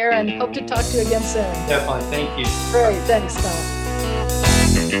 Take care. And hope to talk to you again soon. Definitely. Thank you. Great. Thanks, Scott.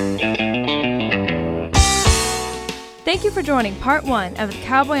 Thank you for joining part 1 of the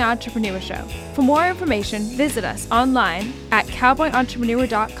Cowboy Entrepreneur Show. For more information, visit us online at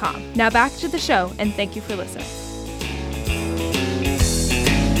cowboyentrepreneur.com. Now back to the show, and thank you for listening.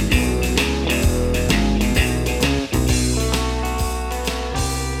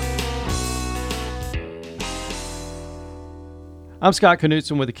 I'm Scott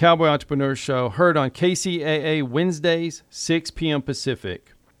Knutson with the Cowboy Entrepreneur Show, heard on KCAA Wednesdays, 6 p.m.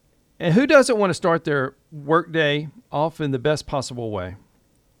 Pacific. And who doesn't want to start their workday off in the best possible way?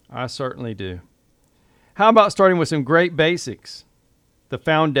 I certainly do. How about starting with some great basics? The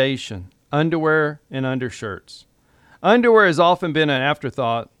foundation, underwear and undershirts. Underwear has often been an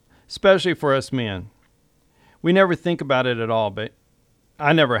afterthought, especially for us men. We never think about it at all, but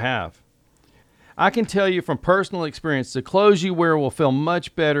I never have. I can tell you from personal experience, the clothes you wear will feel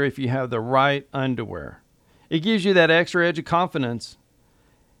much better if you have the right underwear. It gives you that extra edge of confidence.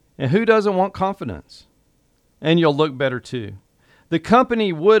 And who doesn't want confidence? And you'll look better too. The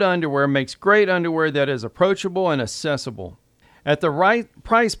company Wood Underwear makes great underwear that is approachable and accessible. At the right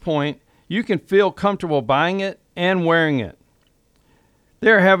price point, you can feel comfortable buying it and wearing it.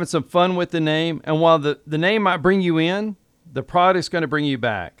 They're having some fun with the name, and while the name might bring you in, the product's going to bring you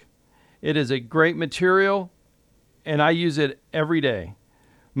back. It is a great material, and I use it every day.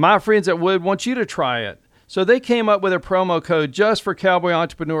 My friends at Wood want you to try it. So they came up with a promo code just for Cowboy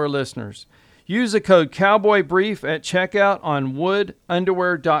Entrepreneur listeners. Use the code CowboyBrief at checkout on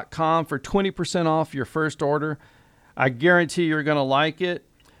woodunderwear.com for 20% off your first order. I guarantee you're going to like it.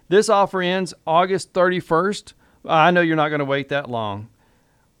 This offer ends August 31st. I know you're not going to wait that long.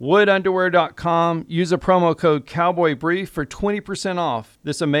 woodunderwear.com. Use the promo code CowboyBrief for 20% off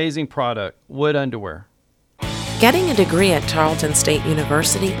this amazing product, Wood Underwear. Getting a degree at Tarleton State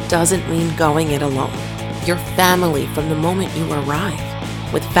University doesn't mean going it alone. Your family from the moment you arrive,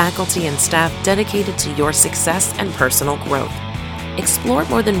 with faculty and staff dedicated to your success and personal growth. Explore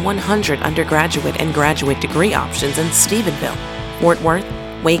more than 100 undergraduate and graduate degree options in Stephenville, Fort Worth,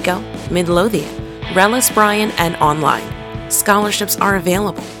 Waco, Midlothian, Rellis Bryan, and online. Scholarships are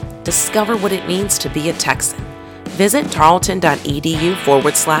available. Discover what it means to be a Texan. Visit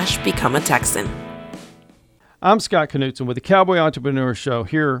tarleton.edu/become a Texan. I'm Scott Knutson with the Cowboy Entrepreneur Show,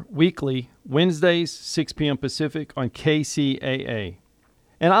 here weekly, Wednesdays, 6 p.m. Pacific on KCAA.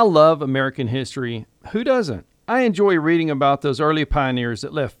 And I love American history. Who doesn't? I enjoy reading about those early pioneers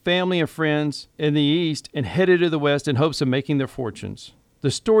that left family and friends in the East and headed to the West in hopes of making their fortunes.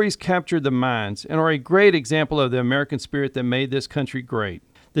 The stories captured the minds and are a great example of the American spirit that made this country great.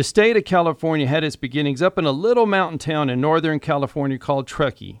 The state of California had its beginnings up in a little mountain town in Northern California called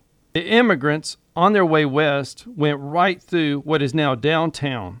Truckee. The immigrants, on their way west, went right through what is now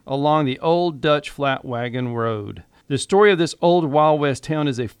downtown along the old Dutch flat wagon road. The story of this old Wild West town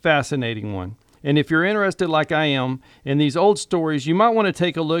is a fascinating one. And if you're interested like I am in these old stories, you might want to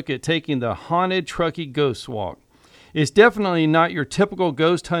take a look at taking the Haunted Truckee Ghost Walk. It's definitely not your typical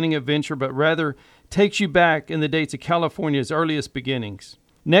ghost hunting adventure, but rather takes you back in the dates of California's earliest beginnings.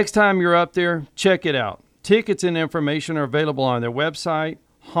 Next time you're up there, check it out. Tickets and information are available on their website,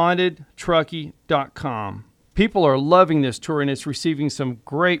 hauntedtruckee.com. People are loving this tour and it's receiving some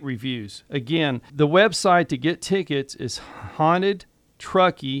great reviews. Again, the website to get tickets is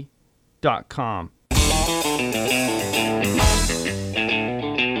hauntedtruckee.com. Hi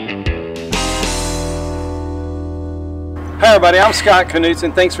everybody, I'm Scott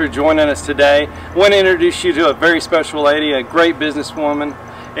Knutson. Thanks for joining us today. I want to introduce you to a very special lady, a great businesswoman,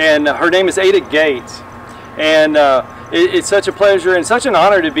 and her name is Ada Gates. And it's such a pleasure and such an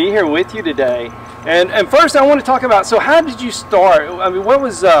honor to be here with you today. And first I want to talk about, so how did you start? I mean, what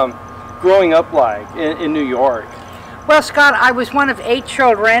was growing up like in New York? Well, Scott, I was one of 8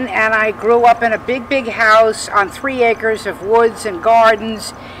 children, and I grew up in a big house on 3 acres of woods and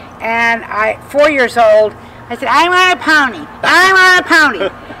gardens. And 4 years old, I said, I want a pony. I want a pony.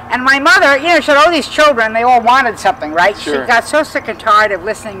 And my mother, you know, she had all these children. They all wanted something, right? Sure. She got so sick and tired of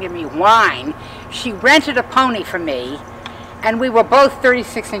listening to me whine. She rented a pony for me, and we were both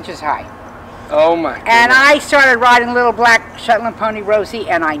 36 inches high. Oh, my goodness. And I started riding little black Shetland pony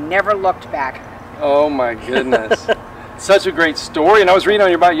Rosie, and I never looked back. Oh, my goodness. Such a great story. And I was reading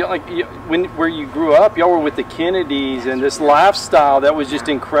on your bio, where you grew up, y'all were with the Kennedys and this lifestyle that was just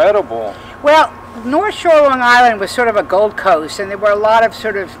incredible. Well, North Shore, Long Island was sort of a Gold Coast, and there were a lot of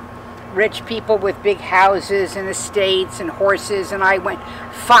sort of rich people with big houses and estates and horses, and I went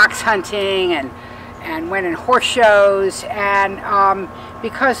fox hunting and went in horse shows, and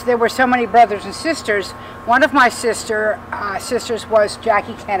because there were so many brothers and sisters, one of my sisters was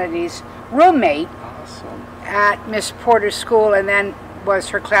Jackie Kennedy's roommate at Miss Porter's school, and then was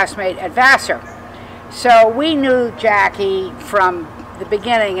her classmate at Vassar. So we knew Jackie from the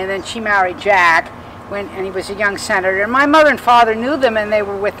beginning, and then she married Jack and he was a young senator. And my mother and father knew them, and they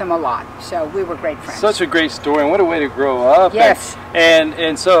were with them a lot. So we were great friends. Such a great story, and what a way to grow up. Yes.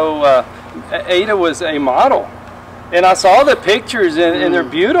 And so Ada was a model. And I saw the pictures, and they're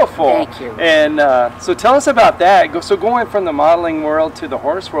beautiful. Thank you. And so tell us about that. So going from the modeling world to the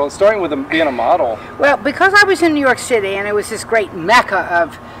horse world, starting with being a model. Well, because I was in New York City, and it was this great mecca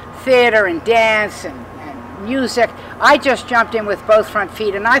of theater and dance and music, I just jumped in with both front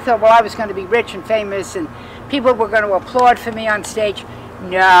feet, and I thought, well, I was going to be rich and famous, and people were going to applaud for me on stage.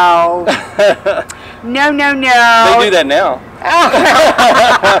 No. No. They do that now.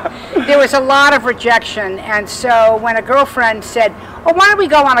 There was a lot of rejection, and so when a girlfriend said, oh, why don't we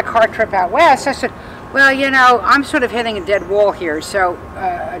go on a car trip out west, I said, well, you know, I'm sort of hitting a dead wall here, so,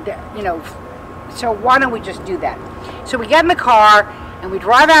 so why don't we just do that? So we get in the car, and we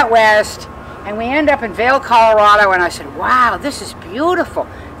drive out west, and we end up in Vail, Colorado, and I said, wow, this is beautiful.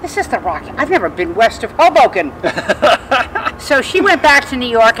 This is the Rocky. I've never been west of Hoboken. So she went back to New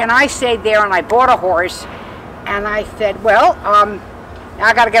York, and I stayed there, and I bought a horse. And I said, well, now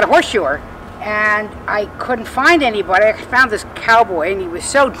I got to get a horseshoer. And I couldn't find anybody. I found this cowboy, and he was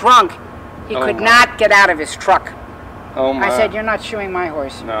so drunk, he could not get out of his truck. Oh, my. I said, you're not shoeing my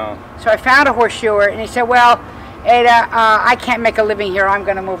horse. No. So I found a horseshoer, and he said, well, Ada, I can't make a living here. I'm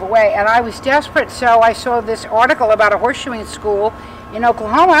going to move away. And I was desperate, so I saw this article about a horseshoeing school in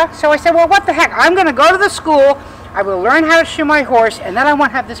Oklahoma. So I said, well, what the heck? I'm going to go to the school. I will learn how to shoe my horse, and then I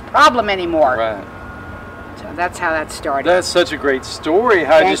won't have this problem anymore. Right. So that's how that started. That's such a great story,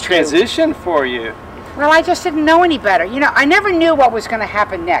 how it just transitioned for you. Well, I just didn't know any better. You know, I never knew what was going to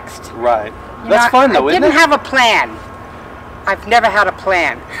happen next. Right. That's fun, though, isn't it? I didn't have a plan. I've never had a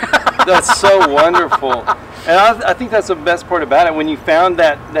plan. That's so wonderful. And I think that's the best part about it. When you found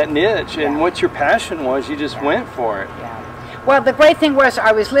that niche and what your passion was, you just went for it. Yeah. Well, the great thing was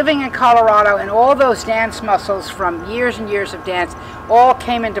I was living in Colorado, and all those dance muscles from years and years of dance all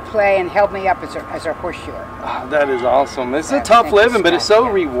came into play and held me up as a horseshoer. Oh, that is awesome. It's a tough living, but it's so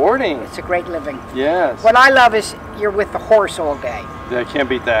rewarding. It's a great living. Yes. What I love is you're with the horse all day. Yeah, can't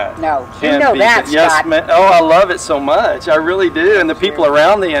beat that. No, you know that, Scott. Yes, man. Oh, I love it so much. I really do. And the people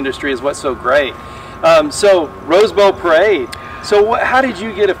around the industry is what's so great. So Rose Bowl Parade. So how did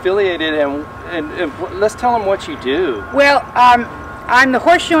you get affiliated, and let's tell them what you do. Well, I'm the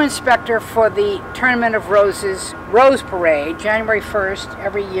horseshoe inspector for the Tournament of Roses Rose Parade, January 1st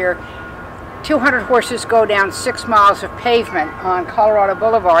every year. 200 horses go down 6 miles of pavement on Colorado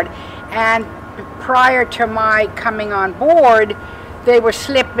Boulevard, and prior to my coming on board, they were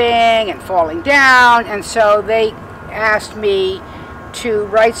slipping and falling down, and so they asked me to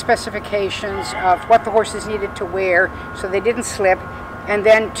write specifications of what the horses needed to wear so they didn't slip, and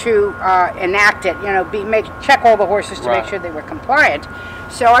then to enact it, check all the horses to make sure they were compliant.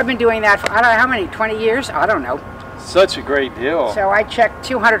 So I've been doing that for, I don't know how many, 20 years? I don't know. Such a great deal. So I check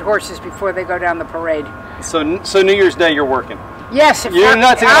 200 horses before they go down the parade. So New Year's Day you're working? Yes. You're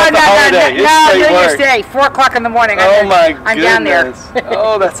not thinking about the holiday. No, New Year's Day, 4 o'clock in the morning. Oh my goodness. I'm down there.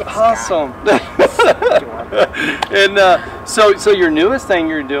 Oh, that's awesome. And so your newest thing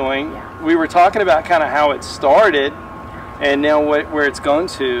you're doing, we were talking about kind of how it started and now where it's gone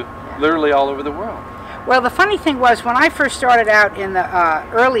to, literally all over the world. Well, the funny thing was, when I first started out in the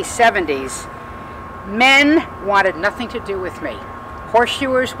early 70s, men wanted nothing to do with me.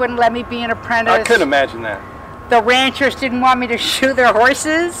 Horseshoers wouldn't let me be an apprentice. I couldn't imagine that. The ranchers didn't want me to shoe their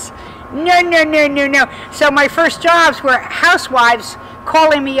horses. No. So my first jobs were housewives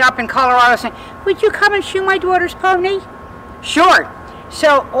calling me up in Colorado saying, "Would you come and shoe my daughter's pony?" Sure.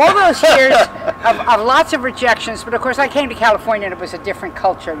 So all those years of lots of rejections, but of course I came to California and it was a different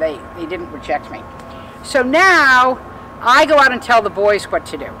culture. They didn't reject me. So now I go out and tell the boys what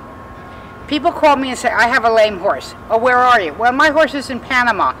to do. People call me and say, "I have a lame horse." "Oh, where are you?" "Well, my horse is in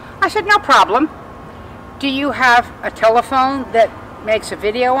Panama." I said, "No problem. Do you have a telephone that makes a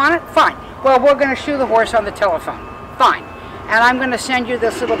video on it?" "Fine." "Well, we're going to shoe the horse on the telephone." "Fine. And I'm going to send you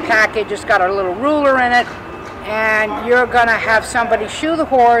this little package. It's got a little ruler in it. And you're going to have somebody shoe the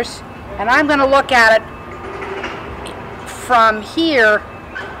horse. And I'm going to look at it from here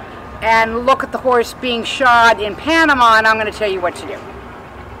and look at the horse being shod in Panama. And I'm going to tell you what to do."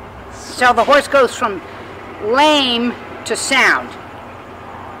 So the horse goes from lame to sound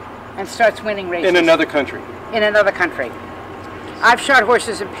and starts winning races. In another country. In another country. I've shot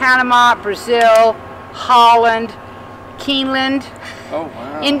horses in Panama, Brazil, Holland, Keeneland,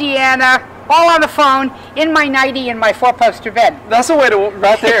 Indiana, all on the phone, in my nightie, in my 4-poster bed. That's the way to,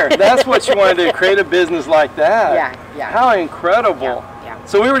 right there. That's what you wanted to create a business like that. Yeah. How incredible. Yeah.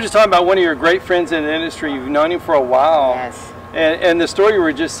 So we were just talking about one of your great friends in the industry. You've known him for a while. Yes. And the story you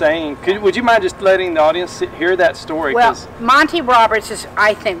were just saying, would you mind just letting the audience hear that story? Well, Monty Roberts is,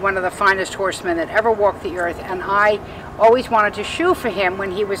 I think, one of the finest horsemen that ever walked the earth, and I always wanted to shoe for him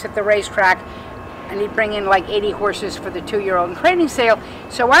when he was at the racetrack, and he'd bring in like 80 horses for the 2-year-old training sale.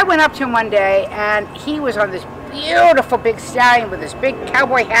 So I went up to him one day, and he was on this beautiful big stallion with this big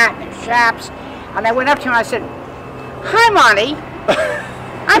cowboy hat and his chaps, and I went up to him and I said, "Hi, Monty.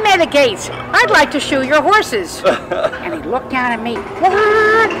 I'm Etta Gates. I'd like to shoe your horses." And he looked down at me.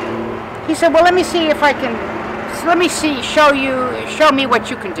 "What?" He said, "Well, let me see if I can, show me what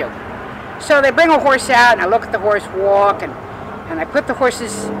you can do." So they bring a horse out, and I look at the horse walk, and I put the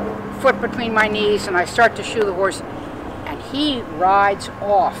horse's foot between my knees, and I start to shoe the horse, and he rides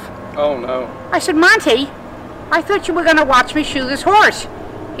off. Oh, no. I said, "Monty, I thought you were going to watch me shoe this horse."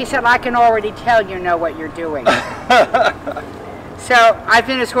 He said, "I can already tell you know what you're doing." So I've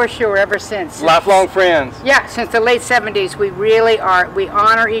been his horseshoer ever since. Lifelong friends. Yeah, since the late 70s. We really are. We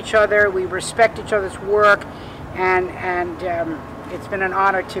honor each other. We respect each other's work, and it's been an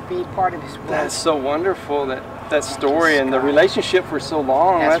honor to be part of his work. That's so wonderful, that story and the relationship for so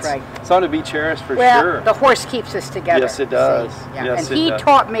long. That's right. Something to be cherished for well, sure. The horse keeps us together. Yes, it does. Yeah. Yes, and he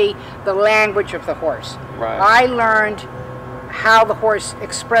taught me the language of the horse. Right. I learned how the horse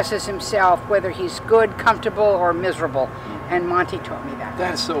expresses himself, whether he's good, comfortable, or miserable. And Monty taught me that.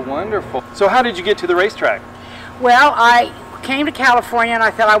 That's so wonderful. So how did you get to the racetrack? Well, I came to California and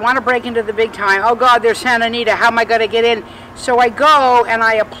I thought, I want to break into the big time. Oh God, there's Santa Anita. How am I going to get in? So I go and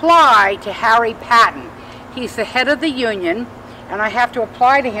I apply to Harry Patton. He's the head of the union, and I have to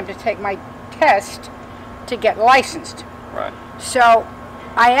apply to him to take my test to get licensed. Right. So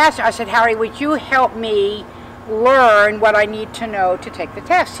I said, "Harry, would you help me learn what I need to know to take the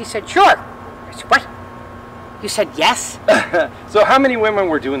test?" He said, "Sure." I said, "What? You said yes?" So how many women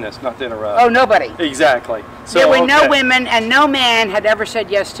were doing this? Not to interrupt. Oh, nobody. Exactly. So, there were no women, and no man had ever said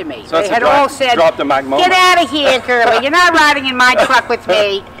yes to me. So they had all said, drop the mic moment. "Get out of here, Curly. You're not riding in my truck with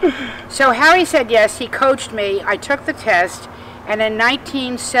me." So Harry said yes. He coached me. I took the test, and in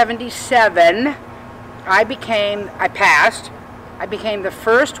 1977, I passed. I became the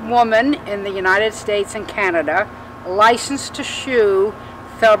first woman in the United States and Canada licensed to shoe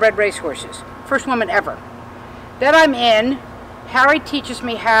thoroughbred racehorses. first woman ever. Then I'm in. Harry teaches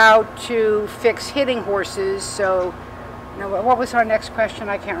me how to fix hitting horses. So, what was our next question?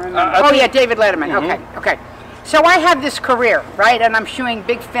 I can't remember. David Letterman. Mm-hmm. Okay. So I have this career, right? And I'm shoeing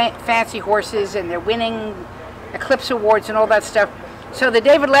big fancy horses, and they're winning Eclipse Awards and all that stuff. So the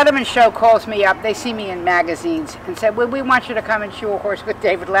David Letterman show calls me up. They see me in magazines and said, well, we want you to come and shoe a horse with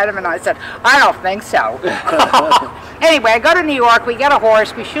David Letterman. I said, I don't think so. Anyway, I go to New York. We get a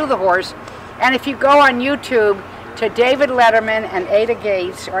horse. We shoe the horse. And if you go on YouTube to David Letterman and Ada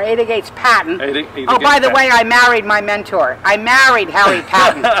Gates, or Ada Gates Patton. By the way, I married my mentor. I married Harry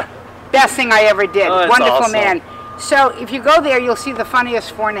Patton. Best thing I ever did. Wonderful awesome. Man. So if you go there, you'll see the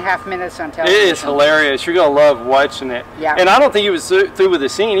funniest 4.5 minutes on television. It is hilarious. You're going to love watching it. Yeah. And I don't think he was through with the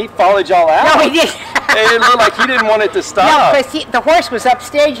scene. He followed y'all out. No, he didn't. It looked like he didn't want it to stop. No, because the horse was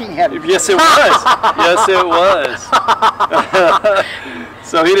upstaging him. Yes, it was. Yes, it was.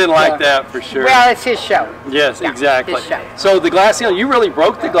 So he didn't like that for sure. Well, it's his show. Yes, exactly. His show. So the glass ceiling, you really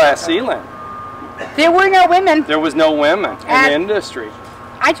broke the glass ceiling. There were no women. There was no women in the industry.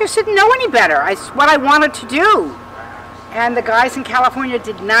 I just didn't know any better. It's what I wanted to do. And the guys in California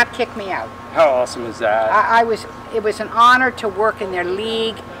did not kick me out. How awesome is that? It was an honor to work in their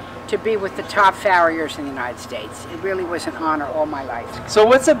league, to be with the top farriers in the United States. It really was an honor all my life. So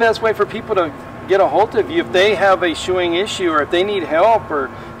what's the best way for people to get a hold of you if they have a shoeing issue, or if they need help,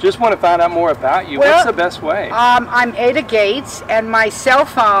 or just want to find out more about you? What's the best way? I'm Ada Gates, and my cell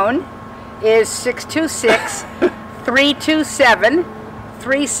phone is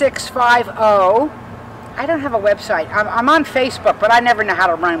 626-327-3650. I don't have a website. I'm on Facebook, but I never know how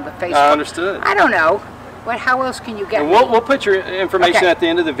to run with Facebook. I understood. I don't know. But how else can you get me? We'll put your information at the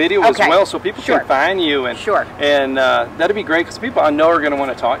end of the video as well, so people can find you. And, and that'd be great, because people I know are going to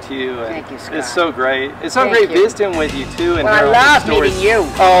want to talk to you. And thank you, Scott. It's so great. It's so great visiting with you, too. And I love meeting you.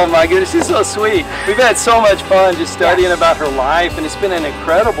 Oh, my goodness. She's so sweet. We've had so much fun just studying about her life, and it's been an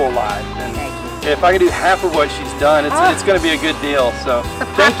incredible life. And if I can do half of what she's done, it's going to be a good deal. So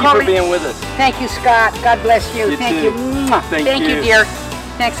thank you for being with us. Thank you, Scott. God bless you. Thank you. Thank you, dear.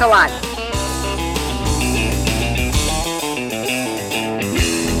 Thanks a lot.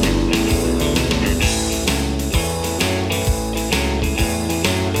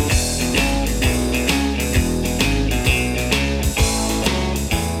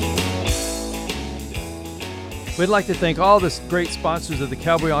 We'd like to thank all the great sponsors of the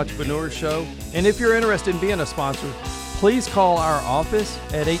Cowboy Entrepreneur Show. And if you're interested in being a sponsor, please call our office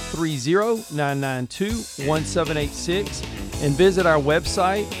at 830-992-1786 and visit our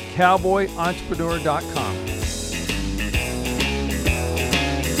website, cowboyentrepreneur.com.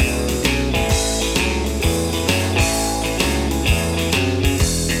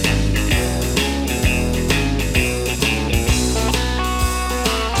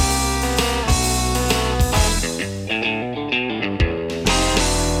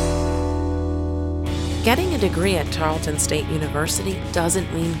 Getting a degree at Tarleton State University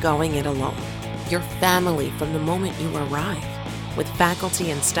doesn't mean going it alone. You're family from the moment you arrive, with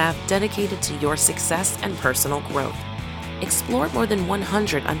faculty and staff dedicated to your success and personal growth. Explore more than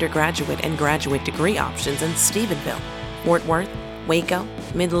 100 undergraduate and graduate degree options in Stephenville, Fort Worth, Waco,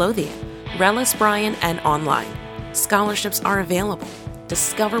 Midlothian, Rellis Bryan, and online. Scholarships are available.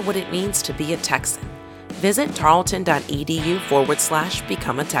 Discover what it means to be a Texan. Visit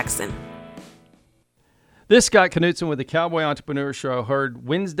tarleton.edu/become a Texan. This is Scott Knutson with the Cowboy Entrepreneur Show, heard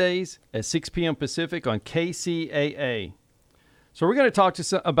Wednesdays at 6 p.m. Pacific on KCAA. So we're going to talk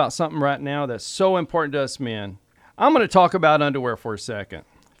about something right now that's so important to us men. I'm going to talk about underwear for a second.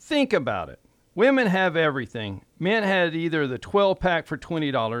 Think about it. Women have everything. Men had either the 12-pack for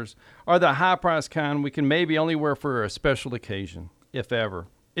 $20 or the high-price kind we can maybe only wear for a special occasion, if ever.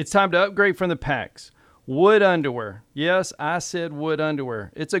 It's time to upgrade from the packs. Wood underwear. Yes, I said wood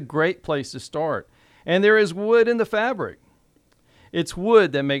underwear. It's a great place to start. And there is wood in the fabric. It's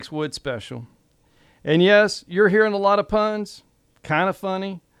wood that makes wood special. And yes, you're hearing a lot of puns. Kind of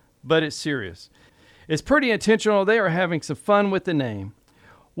funny, but it's serious. It's pretty intentional. They are having some fun with the name.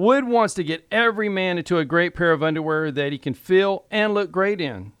 Wood wants to get every man into a great pair of underwear that he can feel and look great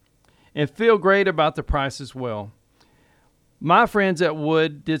in. And feel great about the price as well. My friends at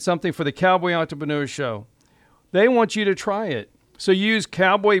Wood did something for the Cowboy Entrepreneur Show. They want you to try it. So use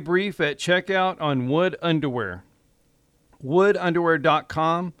Cowboy Brief at checkout on Wood Underwear.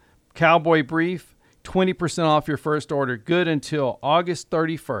 Woodunderwear.com, Cowboy Brief, 20% off your first order. Good until August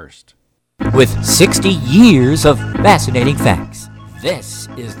 31st. With 60 years of fascinating facts, this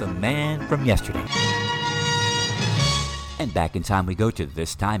is the man from yesterday. And back in time we go to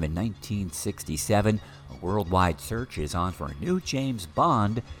this time in 1967. A worldwide search is on for a new James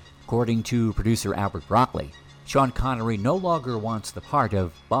Bond. According to producer Albert Broccoli, Sean Connery no longer wants the part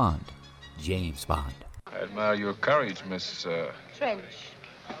of Bond, James Bond. I admire your courage, Miss... Trench.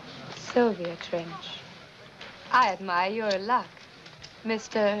 Sylvia Trench. I admire your luck,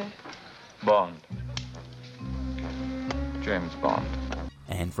 Mr. Bond. James Bond.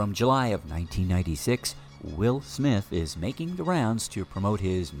 And from July of 1996, Will Smith is making the rounds to promote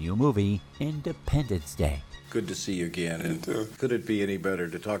his new movie, Independence Day. Good to see you again. And could it be any better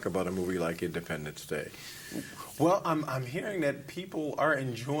to talk about a movie like Independence Day? Well, I'm hearing that people are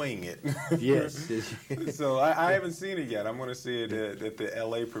enjoying it. Yes. So I haven't seen it yet. I'm going to see it at the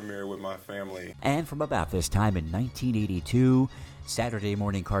LA premiere with my family. And from about this time in 1982, Saturday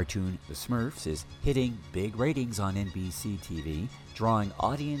morning cartoon The Smurfs is hitting big ratings on NBC TV, drawing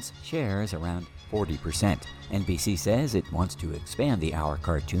audience shares around 40%. NBC says it wants to expand the hour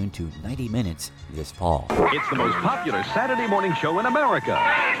cartoon to 90 minutes this fall. It's the most popular Saturday morning show in America.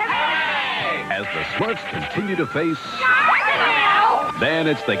 As the Smurfs continue to face... Then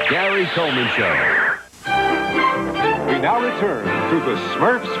it's the Gary Coleman Show. We now return to the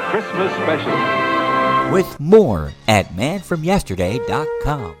Smurfs Christmas Special. With more at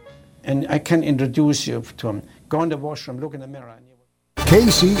manfromyesterday.com. And I can introduce you to him. Go in the washroom, look in the mirror.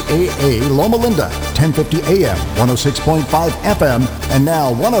 KCAA Loma Linda, 1050 AM, 106.5 FM, and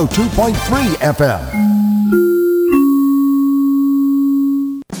now 102.3 FM.